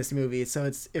extreme in this movie, so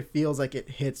it feels like it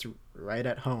hits right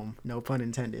at home, no pun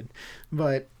intended.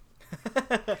 But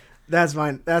that's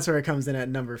fine. That's where it comes in at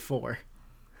number 4.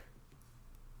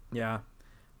 Yeah.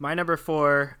 My number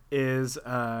 4 is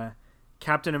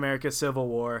Captain America Civil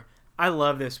War. I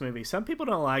love this movie. Some people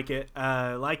don't like it.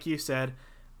 Like you said,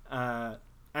 I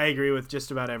agree with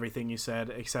just about everything you said,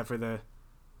 except for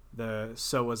the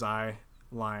 "so was I"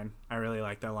 line. I really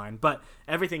like that line. But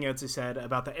everything else you said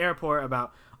about the airport,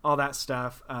 about all that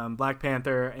stuff, Black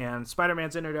Panther and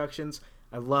Spider-Man's introductions,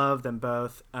 I love them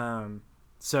both.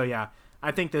 So yeah,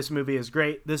 I think this movie is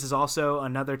great. This is also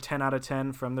another 10 out of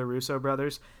 10 from the Russo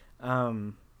brothers.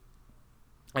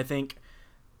 I think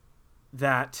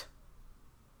that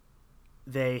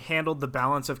they handled the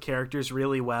balance of characters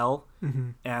really well,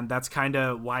 and that's kind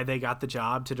of why they got the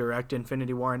job to direct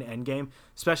Infinity War and Endgame.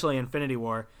 Especially Infinity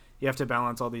War, you have to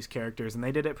balance all these characters, and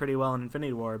they did it pretty well in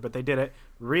Infinity War, but they did it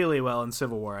really well in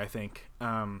Civil War, I think.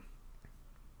 And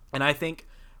I think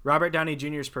Robert Downey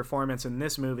Jr.'s performance in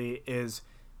this movie is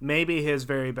maybe his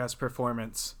very best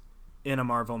performance in a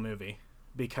Marvel movie,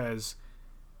 because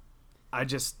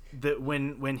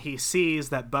when he sees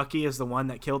that Bucky is the one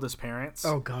that killed his parents.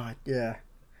 Oh God, yeah.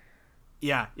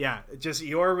 Yeah. Just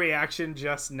your reaction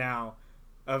just now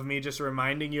of me just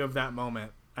reminding you of that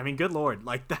moment. I mean, good Lord,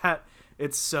 like that,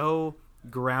 it's so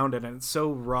grounded and it's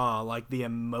so raw, like the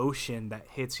emotion that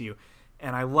hits you.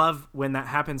 And I love when that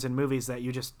happens in movies, that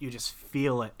you just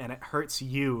feel it and it hurts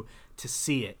you to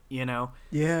see it,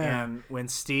 Yeah. And when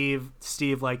Steve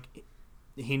like,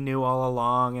 he knew all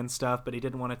along and stuff, but he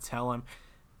didn't want to tell him.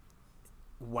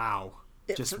 Wow.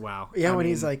 Wow. Yeah, when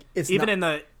he's like, it's even in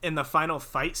the final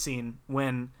fight scene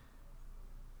when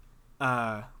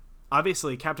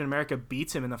obviously Captain America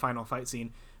beats him in the final fight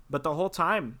scene, but the whole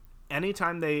time,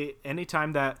 anytime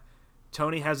that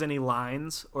Tony has any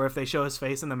lines, or if they show his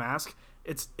face in the mask,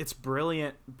 it's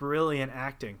brilliant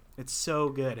acting. It's so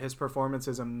good. His performance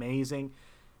is amazing.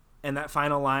 And that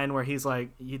final line where he's like,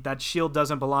 that shield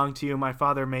doesn't belong to you, my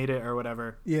father made it, or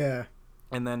whatever. Yeah.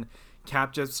 And then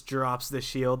Cap just drops the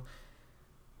shield.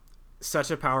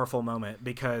 Such a powerful moment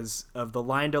because of the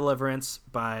line deliverance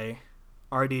by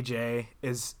RDJ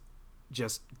is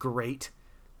just great.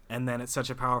 And then it's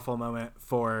such a powerful moment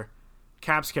for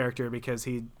Cap's character because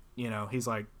he's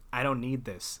like, I don't need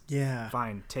this. Yeah.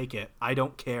 Fine, take it. I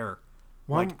don't care.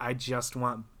 I just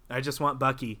want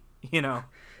Bucky,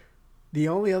 The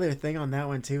only other thing on that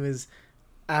one too is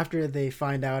after they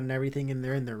find out and everything and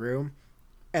they're in the room,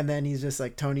 and then he's just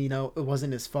like, Tony, it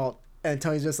wasn't his fault. And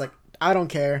Tony's just like, I don't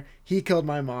care. He killed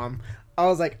my mom. I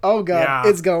was like, oh God, yeah.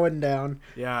 It's going down.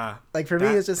 Yeah. Like for me,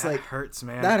 it's just that like, hurts,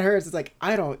 man. That hurts. It's like,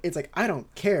 I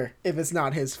don't care if it's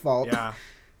not his fault. Yeah.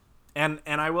 And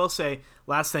I will say,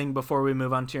 last thing before we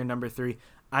move on to your number 3,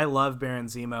 I love Baron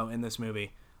Zemo in this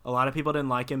movie. A lot of people didn't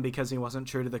like him because he wasn't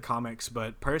true to the comics,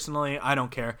 but personally, I don't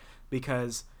care,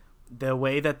 because the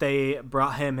way that they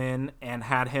brought him in and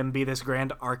had him be this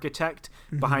grand architect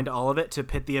behind all of it to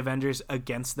pit the Avengers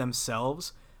against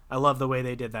themselves, I love the way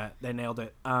they did that. They nailed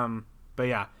it. But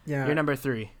yeah, you're number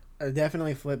 3. I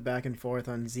definitely flip back and forth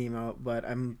on Zemo, but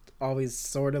I'm always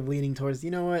sort of leaning towards,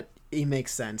 what? He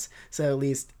makes sense. So at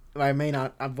least, I may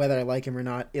not, whether I like him or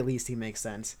not, at least he makes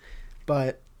sense.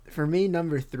 But for me,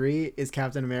 number 3 is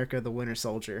Captain America, the Winter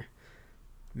Soldier.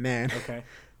 Man. Okay.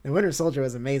 The Winter Soldier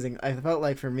was amazing. I felt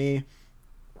like for me,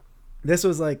 this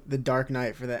was like the Dark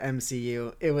Knight for the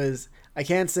MCU. It was, I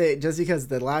can't say just because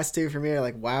the last 2 for me are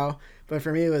like, wow. But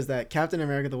for me, it was that Captain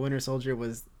America, the Winter Soldier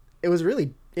was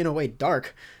really, in a way,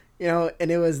 dark. And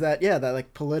it was that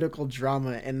like political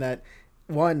drama, and that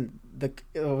one, the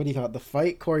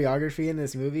fight choreography in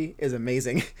this movie is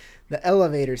amazing. The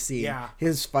elevator scene,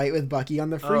 his fight with Bucky on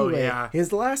the freeway,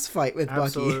 his last fight with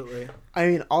Absolutely. Bucky. I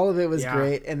mean, all of it was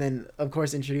great. And then, of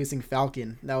course, introducing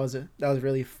Falcon. That was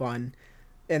really fun.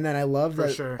 And then I love For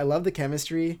that. sure. I love the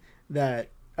chemistry that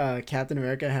Captain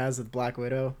America has with Black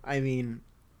Widow. I mean,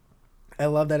 I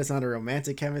love that it's not a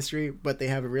romantic chemistry, but they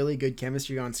have a really good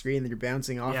chemistry on screen. That you're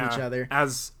bouncing off each Yeah, other.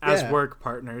 as Yeah, work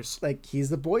partners. like he's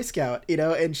the Boy Scout,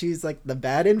 and she's like the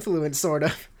bad influence, sort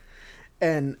of.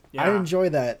 And I Yeah. enjoy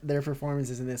that their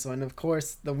performances in this one. Of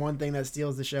course, the one thing that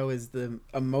steals the show is the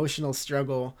emotional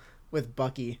struggle with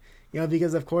Bucky.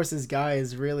 Because of course this guy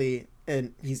is really,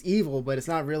 and he's evil, but it's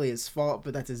not really his fault.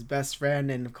 But that's his best friend,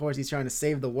 and of course he's trying to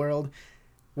save the world.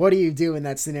 What do you do in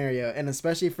that scenario? And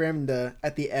especially for him to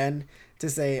at the end to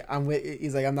say, "I'm with,"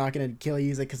 he's like, "I'm not gonna kill you."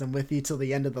 He's like, "Cause I'm with you till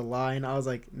the end of the line." I was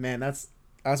like, man, that's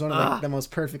one of like Ugh. the most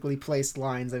perfectly placed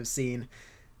lines I've seen.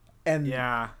 And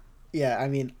Yeah. yeah, I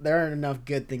mean, there aren't enough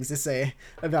good things to say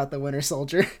about the Winter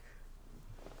Soldier.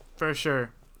 For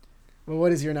sure. Well,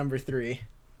 what is your number three?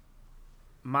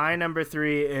 My number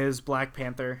 3 is Black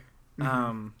Panther.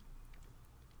 Um,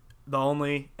 the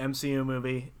only MCU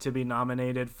movie to be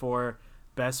nominated for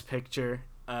Best Picture.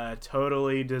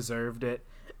 Totally deserved it.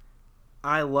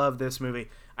 I love this movie.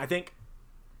 I think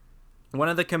one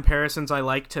of the comparisons I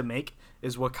like to make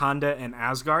is Wakanda and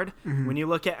Asgard. When you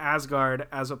look at Asgard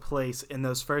as a place in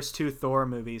those first 2 Thor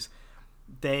movies,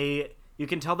 you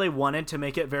can tell they wanted to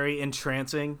make it very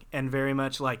entrancing and very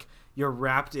much like you're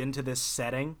wrapped into this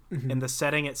setting, and the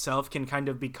setting itself can kind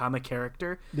of become a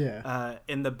character. Yeah.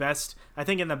 In the best, I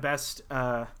think in the best,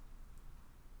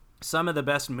 some of the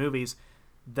best movies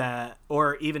that,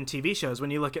 or even TV shows,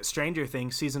 when you look at Stranger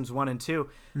Things seasons 1 and 2,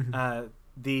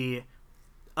 the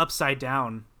Upside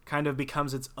Down kind of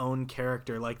becomes its own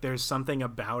character. Like there's something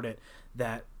about it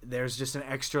that there's just an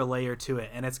extra layer to it,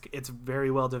 and it's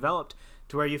very well developed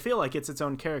to where you feel like it's its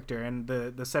own character, and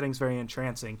the setting's very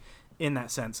entrancing in that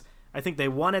sense. I think they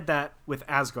wanted that with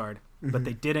Asgard, but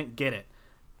they didn't get it.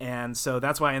 And so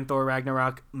that's why in Thor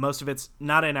Ragnarok, most of it's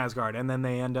not in Asgard, and then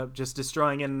they end up just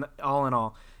destroying it all in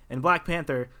all. In Black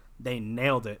Panther, they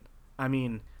nailed it. I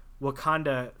mean,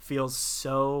 Wakanda feels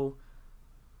so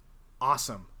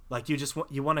awesome. Like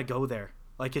you want to go there.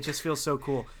 Like it just feels so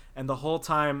cool. And the whole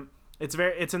time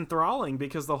it's enthralling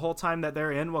because the whole time that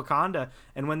they're in Wakanda,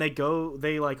 and when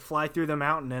they like fly through the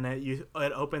mountain, and it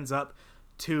opens up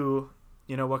to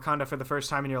Wakanda for the first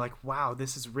time, and you're like, wow,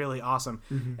 this is really awesome.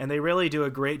 And they really do a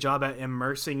great job at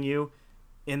immersing you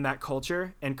in that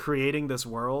culture and creating this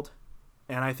world.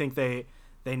 And I think they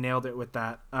nailed it with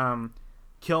that.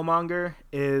 Killmonger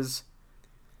is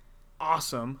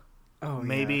awesome. Oh,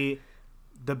 Maybe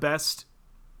the best,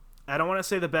 I don't want to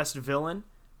say the best villain,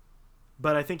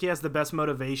 but I think he has the best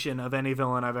motivation of any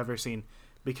villain I've ever seen,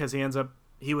 because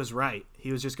he was right.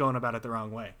 He was just going about it the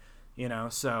wrong way,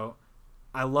 so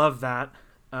I love that.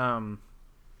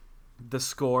 The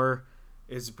score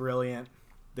is brilliant.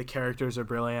 The characters are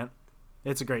brilliant.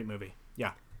 It's a great movie.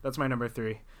 Yeah, that's my number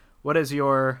 3. What is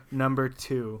your number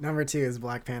 2? Number 2 is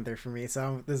Black Panther for me,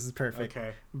 so this is perfect.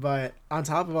 Okay. But on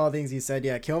top of all things you said,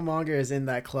 yeah, Killmonger is in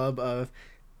that club of,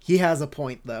 he has a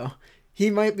point though. He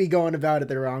might be going about it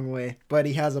the wrong way, but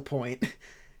he has a point.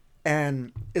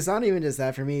 And it's not even just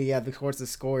that for me. Yeah, of course the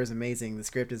score is amazing. The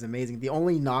script is amazing. The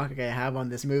only knock I have on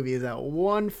this movie is that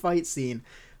one fight scene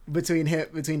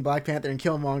between Black Panther and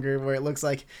Killmonger, where it looks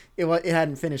like it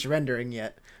hadn't finished rendering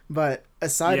yet. But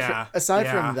aside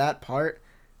from that part,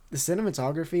 the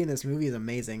cinematography in this movie is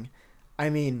amazing. I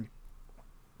mean,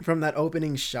 from that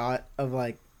opening shot of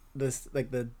like this,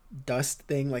 like the dust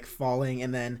thing like falling,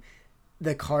 and then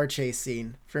the car chase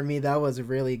scene, for me that was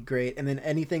really great. And then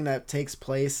anything that takes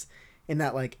place in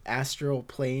that like astral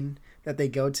plane that they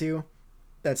go to,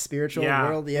 that spiritual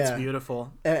world, it's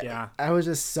beautiful. I was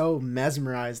just so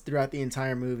mesmerized throughout the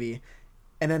entire movie.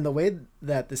 And then the way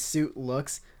that the suit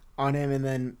looks on him, and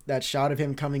then that shot of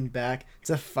him coming back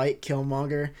to fight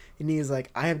Killmonger, and he's like,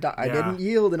 I didn't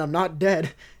yield and I'm not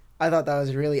dead. I thought that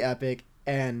was really epic.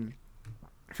 And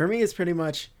for me, it's pretty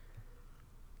much,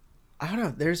 I don't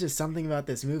know, there's just something about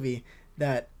this movie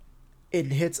that it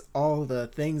hits all the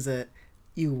things that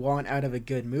you want out of a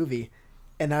good movie.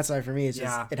 And that's why for me, it's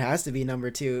just, it has to be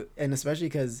number 2. And especially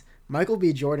because Michael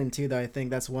B. Jordan too, though, I think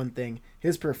that's one thing.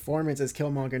 His performance as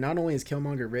Killmonger, not only is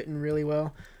Killmonger written really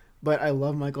well, but I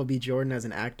love Michael B. Jordan as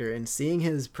an actor, and seeing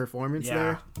his performance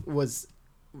there was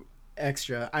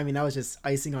extra. I mean, that was just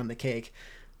icing on the cake.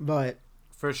 But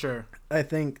for sure, I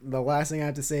think the last thing I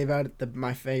have to say about it,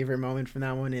 my favorite moment from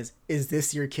that one is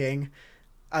this your king?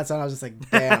 That's when I was just like,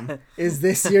 damn, is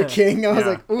this your king? I was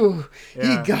like, ooh,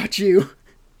 he got you.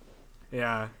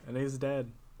 Yeah, and he's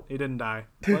dead. He didn't die.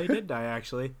 Well, he did die,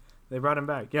 actually. They brought him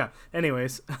back. Yeah.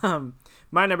 Anyways,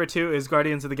 my number 2 is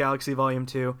Guardians of the Galaxy Volume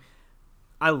 2.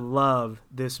 I love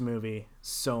this movie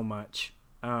so much.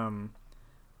 I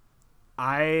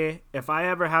if I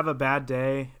ever have a bad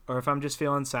day, or if I'm just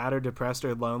feeling sad or depressed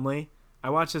or lonely, I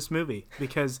watch this movie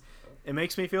because it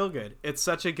makes me feel good. It's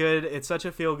such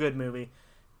a feel good movie,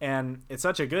 and it's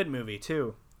such a good movie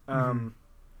too.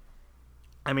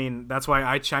 I mean, that's why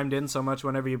I chimed in so much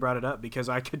whenever you brought it up, because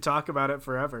I could talk about it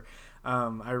forever.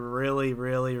 I really,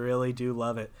 really, really do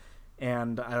love it.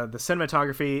 And the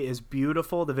cinematography is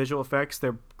beautiful. The visual effects,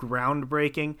 they're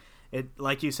groundbreaking. It,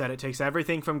 like you said, it takes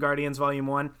everything from Guardians Volume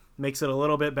 1, makes it a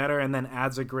little bit better, and then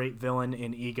adds a great villain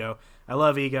in Ego. I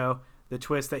love Ego. The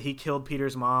twist that he killed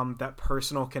Peter's mom, that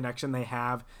personal connection they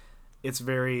have, it's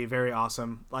very, very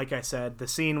awesome. Like I said, the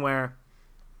scene where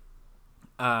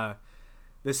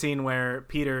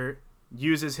Peter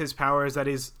uses his powers that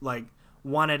he's like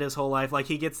wanted his whole life. Like,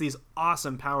 he gets these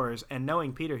awesome powers, and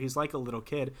knowing Peter, he's like a little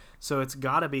kid, so it's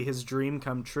gotta be his dream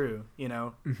come true, you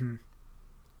know,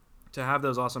 to have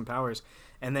those awesome powers.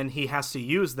 And then he has to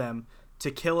use them to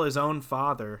kill his own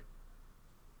father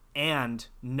and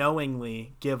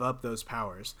knowingly give up those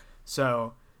powers.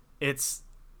 So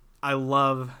I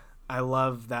love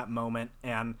that moment,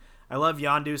 and I love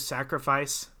Yondu's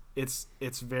sacrifice. It's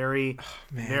very,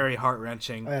 very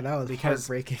heart-wrenching. Oh, yeah, that was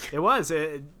heartbreaking.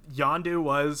 Yondu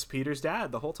was Peter's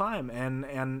dad the whole time,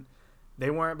 and they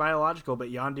weren't biological, but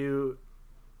Yondu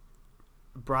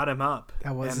brought him up.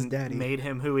 That was his daddy. Made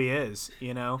him who he is,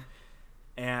 you know?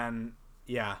 And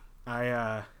yeah,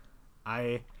 I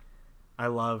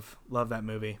love that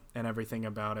movie and everything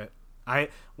about it.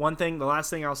 The last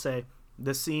thing I'll say,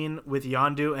 the scene with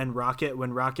Yondu and Rocket,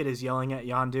 when Rocket is yelling at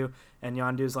Yondu and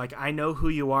Yondu's like, I know who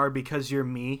you are because you're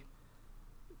me,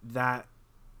 that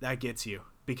gets you,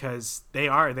 because they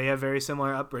have very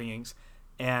similar upbringings,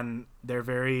 and they're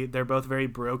both very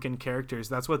broken characters.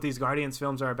 That's what these Guardians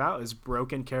films are about, is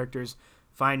broken characters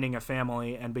finding a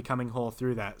family and becoming whole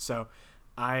through that. So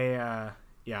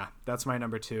that's my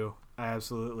number 2.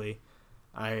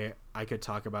 I could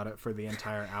talk about it for the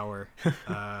entire hour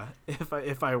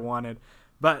if I wanted.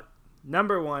 But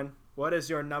number 1, what is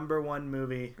your number 1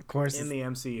 movie, of course, in the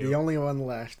MCU? The only one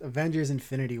left, Avengers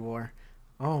Infinity War.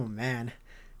 Oh man.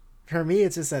 For me,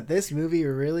 it's just that this movie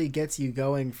really gets you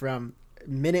going from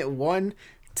minute 1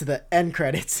 to the end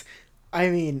credits. I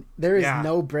mean, there is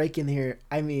no break in here.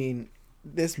 I mean,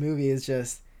 this movie is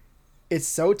just, it's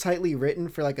so tightly written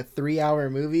for like a 3-hour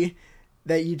movie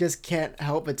that you just can't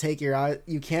help but take your eye,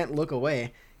 you can't look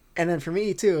away. And then for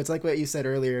me too, it's like what you said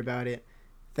earlier about it.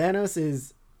 Thanos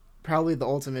is probably the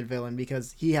ultimate villain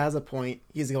because he has a point.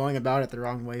 He's going about it the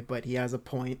wrong way, but he has a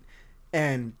point.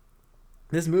 And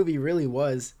this movie really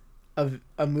was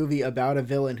a movie about a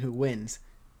villain who wins.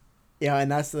 Yeah,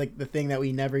 and that's like the thing that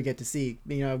we never get to see.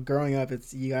 You know, growing up,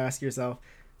 it's, you ask yourself,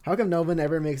 how come no one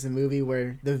ever makes a movie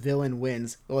where the villain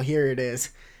wins? Well, here it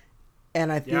is.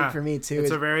 And I think for me too,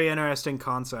 it's a very interesting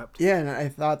concept. Yeah, and I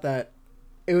thought that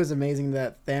it was amazing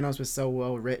that Thanos was so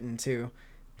well written too,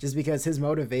 just because his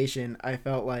motivation, I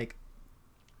felt like,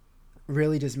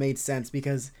 really just made sense,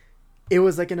 because it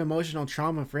was like an emotional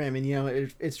trauma for him, and you know,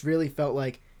 it's really felt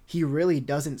like he really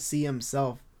doesn't see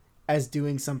himself as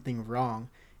doing something wrong,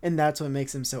 and that's what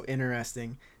makes him so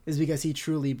interesting, is because he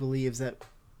truly believes that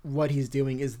what he's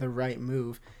doing is the right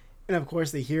move. And of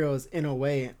course, the heroes, in a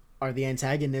way, are the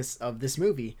antagonists of this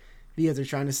movie, because they're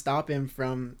trying to stop him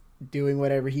from doing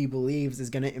whatever he believes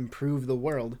is going to improve the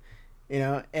world, you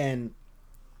know. And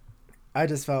I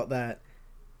just felt that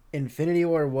Infinity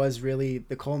War was really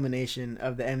the culmination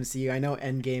of the MCU. I know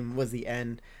Endgame was the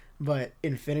end, but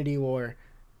Infinity War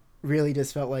really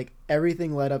just felt like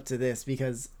everything led up to this,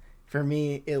 because for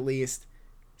me at least,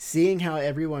 seeing how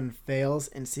everyone fails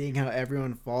and seeing how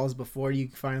everyone falls before you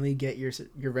finally get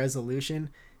your resolution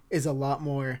is a lot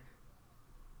more,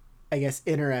 I guess,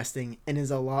 interesting, and is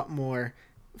a lot more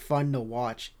fun to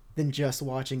watch than just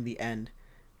watching the end.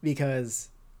 Because,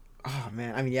 oh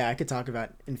man, I mean, yeah, I could talk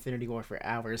about Infinity War for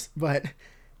hours, but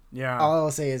yeah, all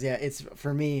I'll say is, yeah, it's,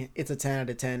 for me, it's a 10 out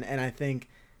of 10, and I think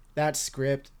that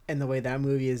script and the way that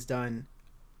movie is done,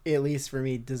 at least for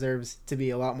me, deserves to be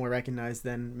a lot more recognized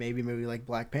than maybe a movie like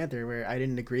Black Panther, where I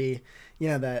didn't agree, you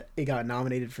know, that it got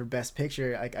nominated for Best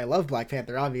Picture. Like, I love Black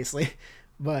Panther, obviously,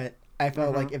 but I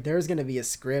felt like if there was going to be a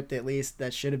script, at least,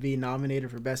 that should have been nominated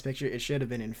for Best Picture, it should have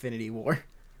been Infinity War.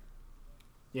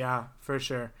 Yeah, for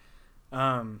sure.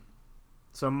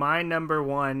 So my number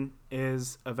 1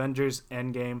 is Avengers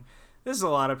Endgame. This is a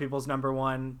lot of people's number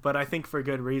 1, but I think for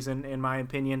good reason, in my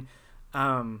opinion.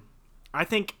 I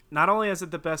think not only is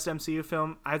it the best MCU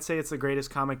film, I'd say it's the greatest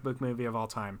comic book movie of all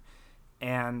time.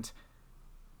 And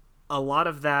a lot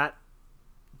of that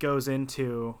goes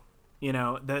into, you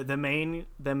know, the main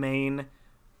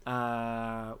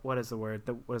what is the word?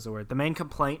 The main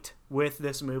complaint with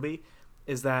this movie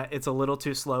is that it's a little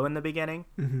too slow in the beginning.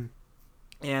 Mm-hmm.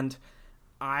 And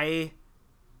I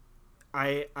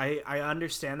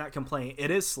understand that complaint.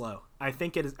 It is slow. I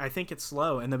think it's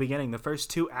slow in the beginning. The first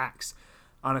 2 acts,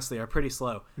 honestly, are pretty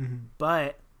slow. Mm-hmm.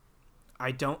 But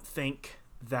I don't think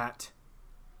that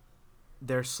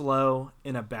they're slow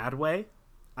in a bad way.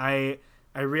 I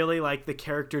really like the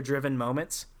character-driven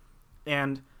moments.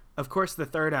 And, of course, the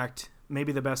third act,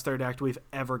 maybe the best third act we've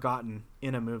ever gotten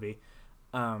in a movie.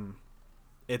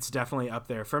 It's definitely up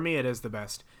there. For me, it is the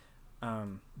best.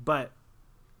 But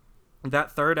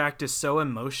that third act is so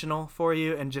emotional for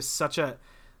you, and just such a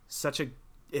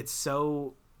it's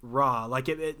so raw. Like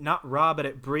it not raw, but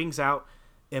it brings out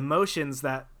emotions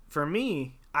that for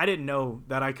me, I didn't know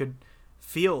that I could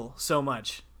feel so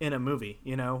much in a movie,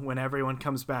 when everyone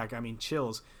comes back. I mean,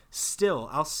 chills.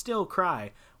 I'll still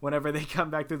cry whenever they come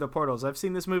back through the portals. I've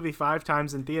seen this movie 5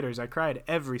 times in theaters. I cried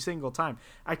every single time.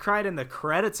 I cried in the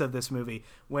credits of this movie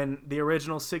when the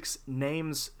original 6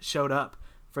 names showed up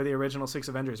for the original 6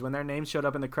 Avengers. When their names showed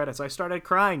up in the credits, I started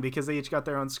crying because they each got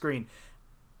their own screen.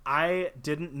 I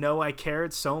didn't know I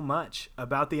cared so much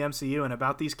about the MCU and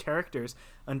about these characters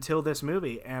until this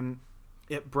movie, and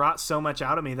it brought so much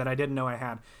out of me that I didn't know I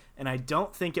had. And I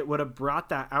don't think it would have brought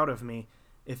that out of me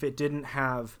if it didn't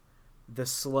have the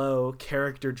slow,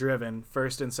 character-driven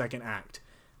first and second act.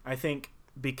 I think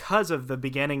because of the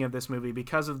beginning of this movie,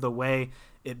 because of the way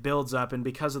it builds up, and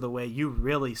because of the way you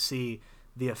really see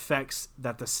the effects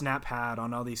that the snap had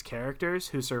on all these characters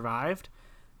who survived,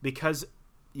 because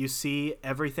you see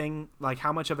everything, like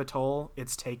how much of a toll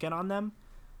it's taken on them,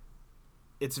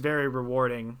 it's very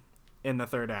rewarding in the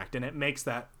third act. And it makes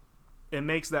that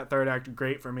third act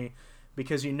great for me,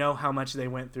 because you know how much they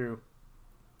went through,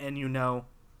 and you know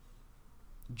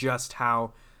just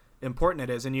how important it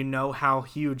is, and you know how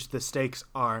huge the stakes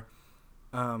are.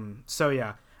 So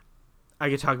yeah, I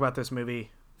could talk about this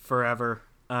movie forever,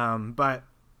 but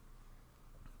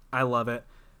I love it.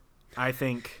 I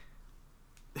think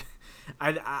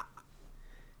a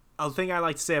thing I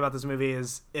like to say about this movie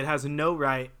is it has no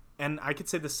right, and I could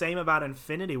say the same about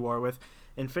Infinity War. With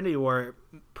Infinity War,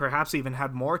 perhaps even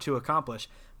had more to accomplish,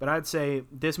 but I'd say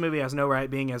this movie has no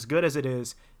right being as good as it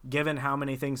is, given how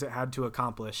many things it had to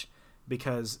accomplish,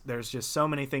 because there's just so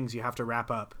many things you have to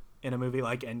wrap up in a movie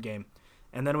like Endgame.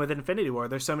 And then with Infinity War,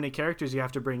 there's so many characters you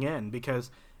have to bring in, because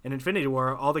in Infinity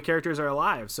War, all the characters are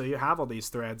alive, so you have all these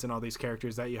threads and all these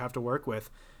characters that you have to work with.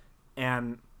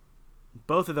 And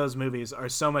both of those movies are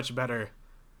so much better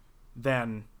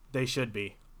than they should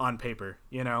be on paper,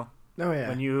 Oh yeah.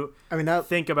 When you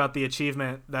think about the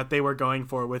achievement that they were going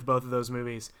for with both of those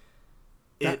movies,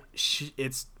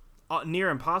 it's near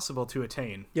impossible to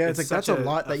attain. Yeah, it's like that's a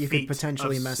lot that you could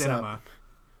potentially mess up.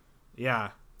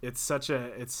 Yeah, it's such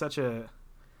a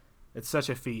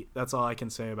feat. That's all I can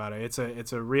say about it.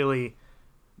 It's a really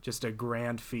just a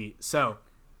grand feat. So,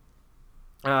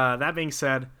 that being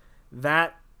said,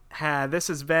 this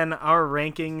has been our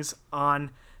rankings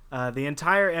on the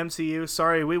entire MCU.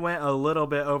 Sorry, we went a little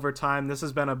bit over time. This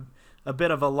has been a bit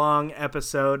of a long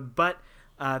episode, but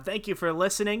thank you for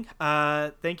listening.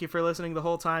 Thank you for listening the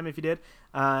whole time if you did.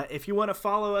 If you want to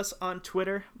follow us on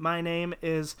Twitter, my name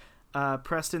is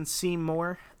Preston C.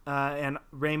 Moore, and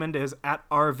Raymond is at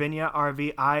Rvinyah,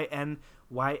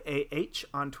 RVINYAH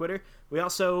on Twitter. We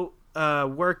also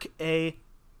work a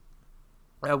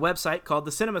website called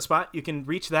The Cinema Spot. You can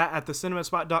reach that at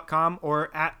thecinemasPot.com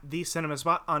or at The Cinema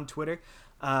Spot on Twitter.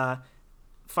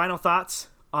 Final thoughts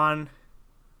on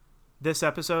this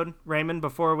episode, Raymond,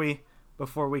 before we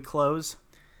close?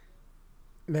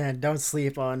 Man, don't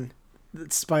sleep on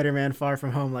Spider-Man Far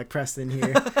From Home like Preston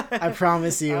here. I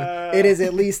promise you, it is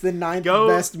at least the 9th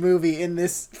best movie in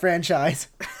this franchise.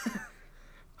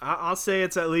 I'll say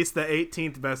it's at least the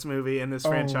 18th best movie in this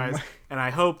franchise, and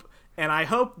I hope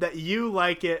that you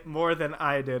like it more than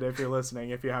I did if you're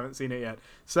listening, if you haven't seen it yet.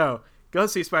 So go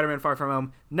see Spider-Man Far From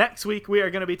Home. Next week, we are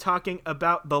going to be talking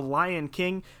about The Lion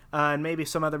King and maybe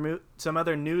some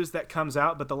other news that comes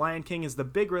out. But The Lion King is the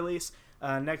big release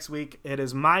next week. It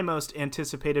is my most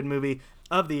anticipated movie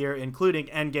of the year, including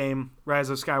Endgame, Rise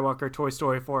of Skywalker, Toy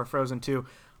Story 4, Frozen 2,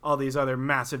 all these other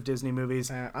massive Disney movies.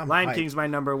 Lion hyped. King's my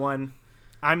number one.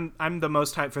 I'm the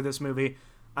most hyped for this movie.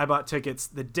 I bought tickets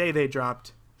the day they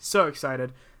dropped. So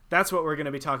excited. That's what we're going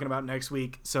to be talking about next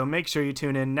week. So make sure you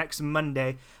tune in next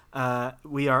Monday.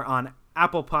 We are on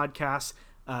Apple Podcasts,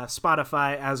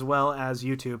 Spotify, as well as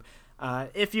YouTube.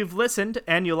 If you've listened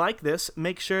and you like this,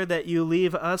 make sure that you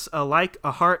leave us a like,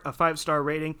 a heart, a 5-star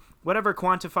rating, whatever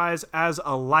quantifies as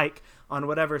a like on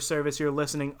whatever service you're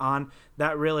listening on.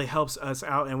 That really helps us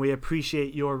out, and we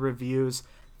appreciate your reviews.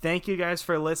 Thank you guys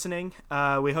for listening.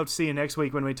 We hope to see you next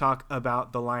week when we talk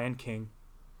about The Lion King.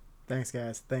 Thanks,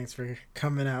 guys. Thanks for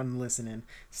coming out and listening.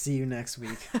 See you next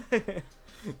week.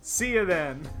 See you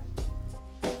then.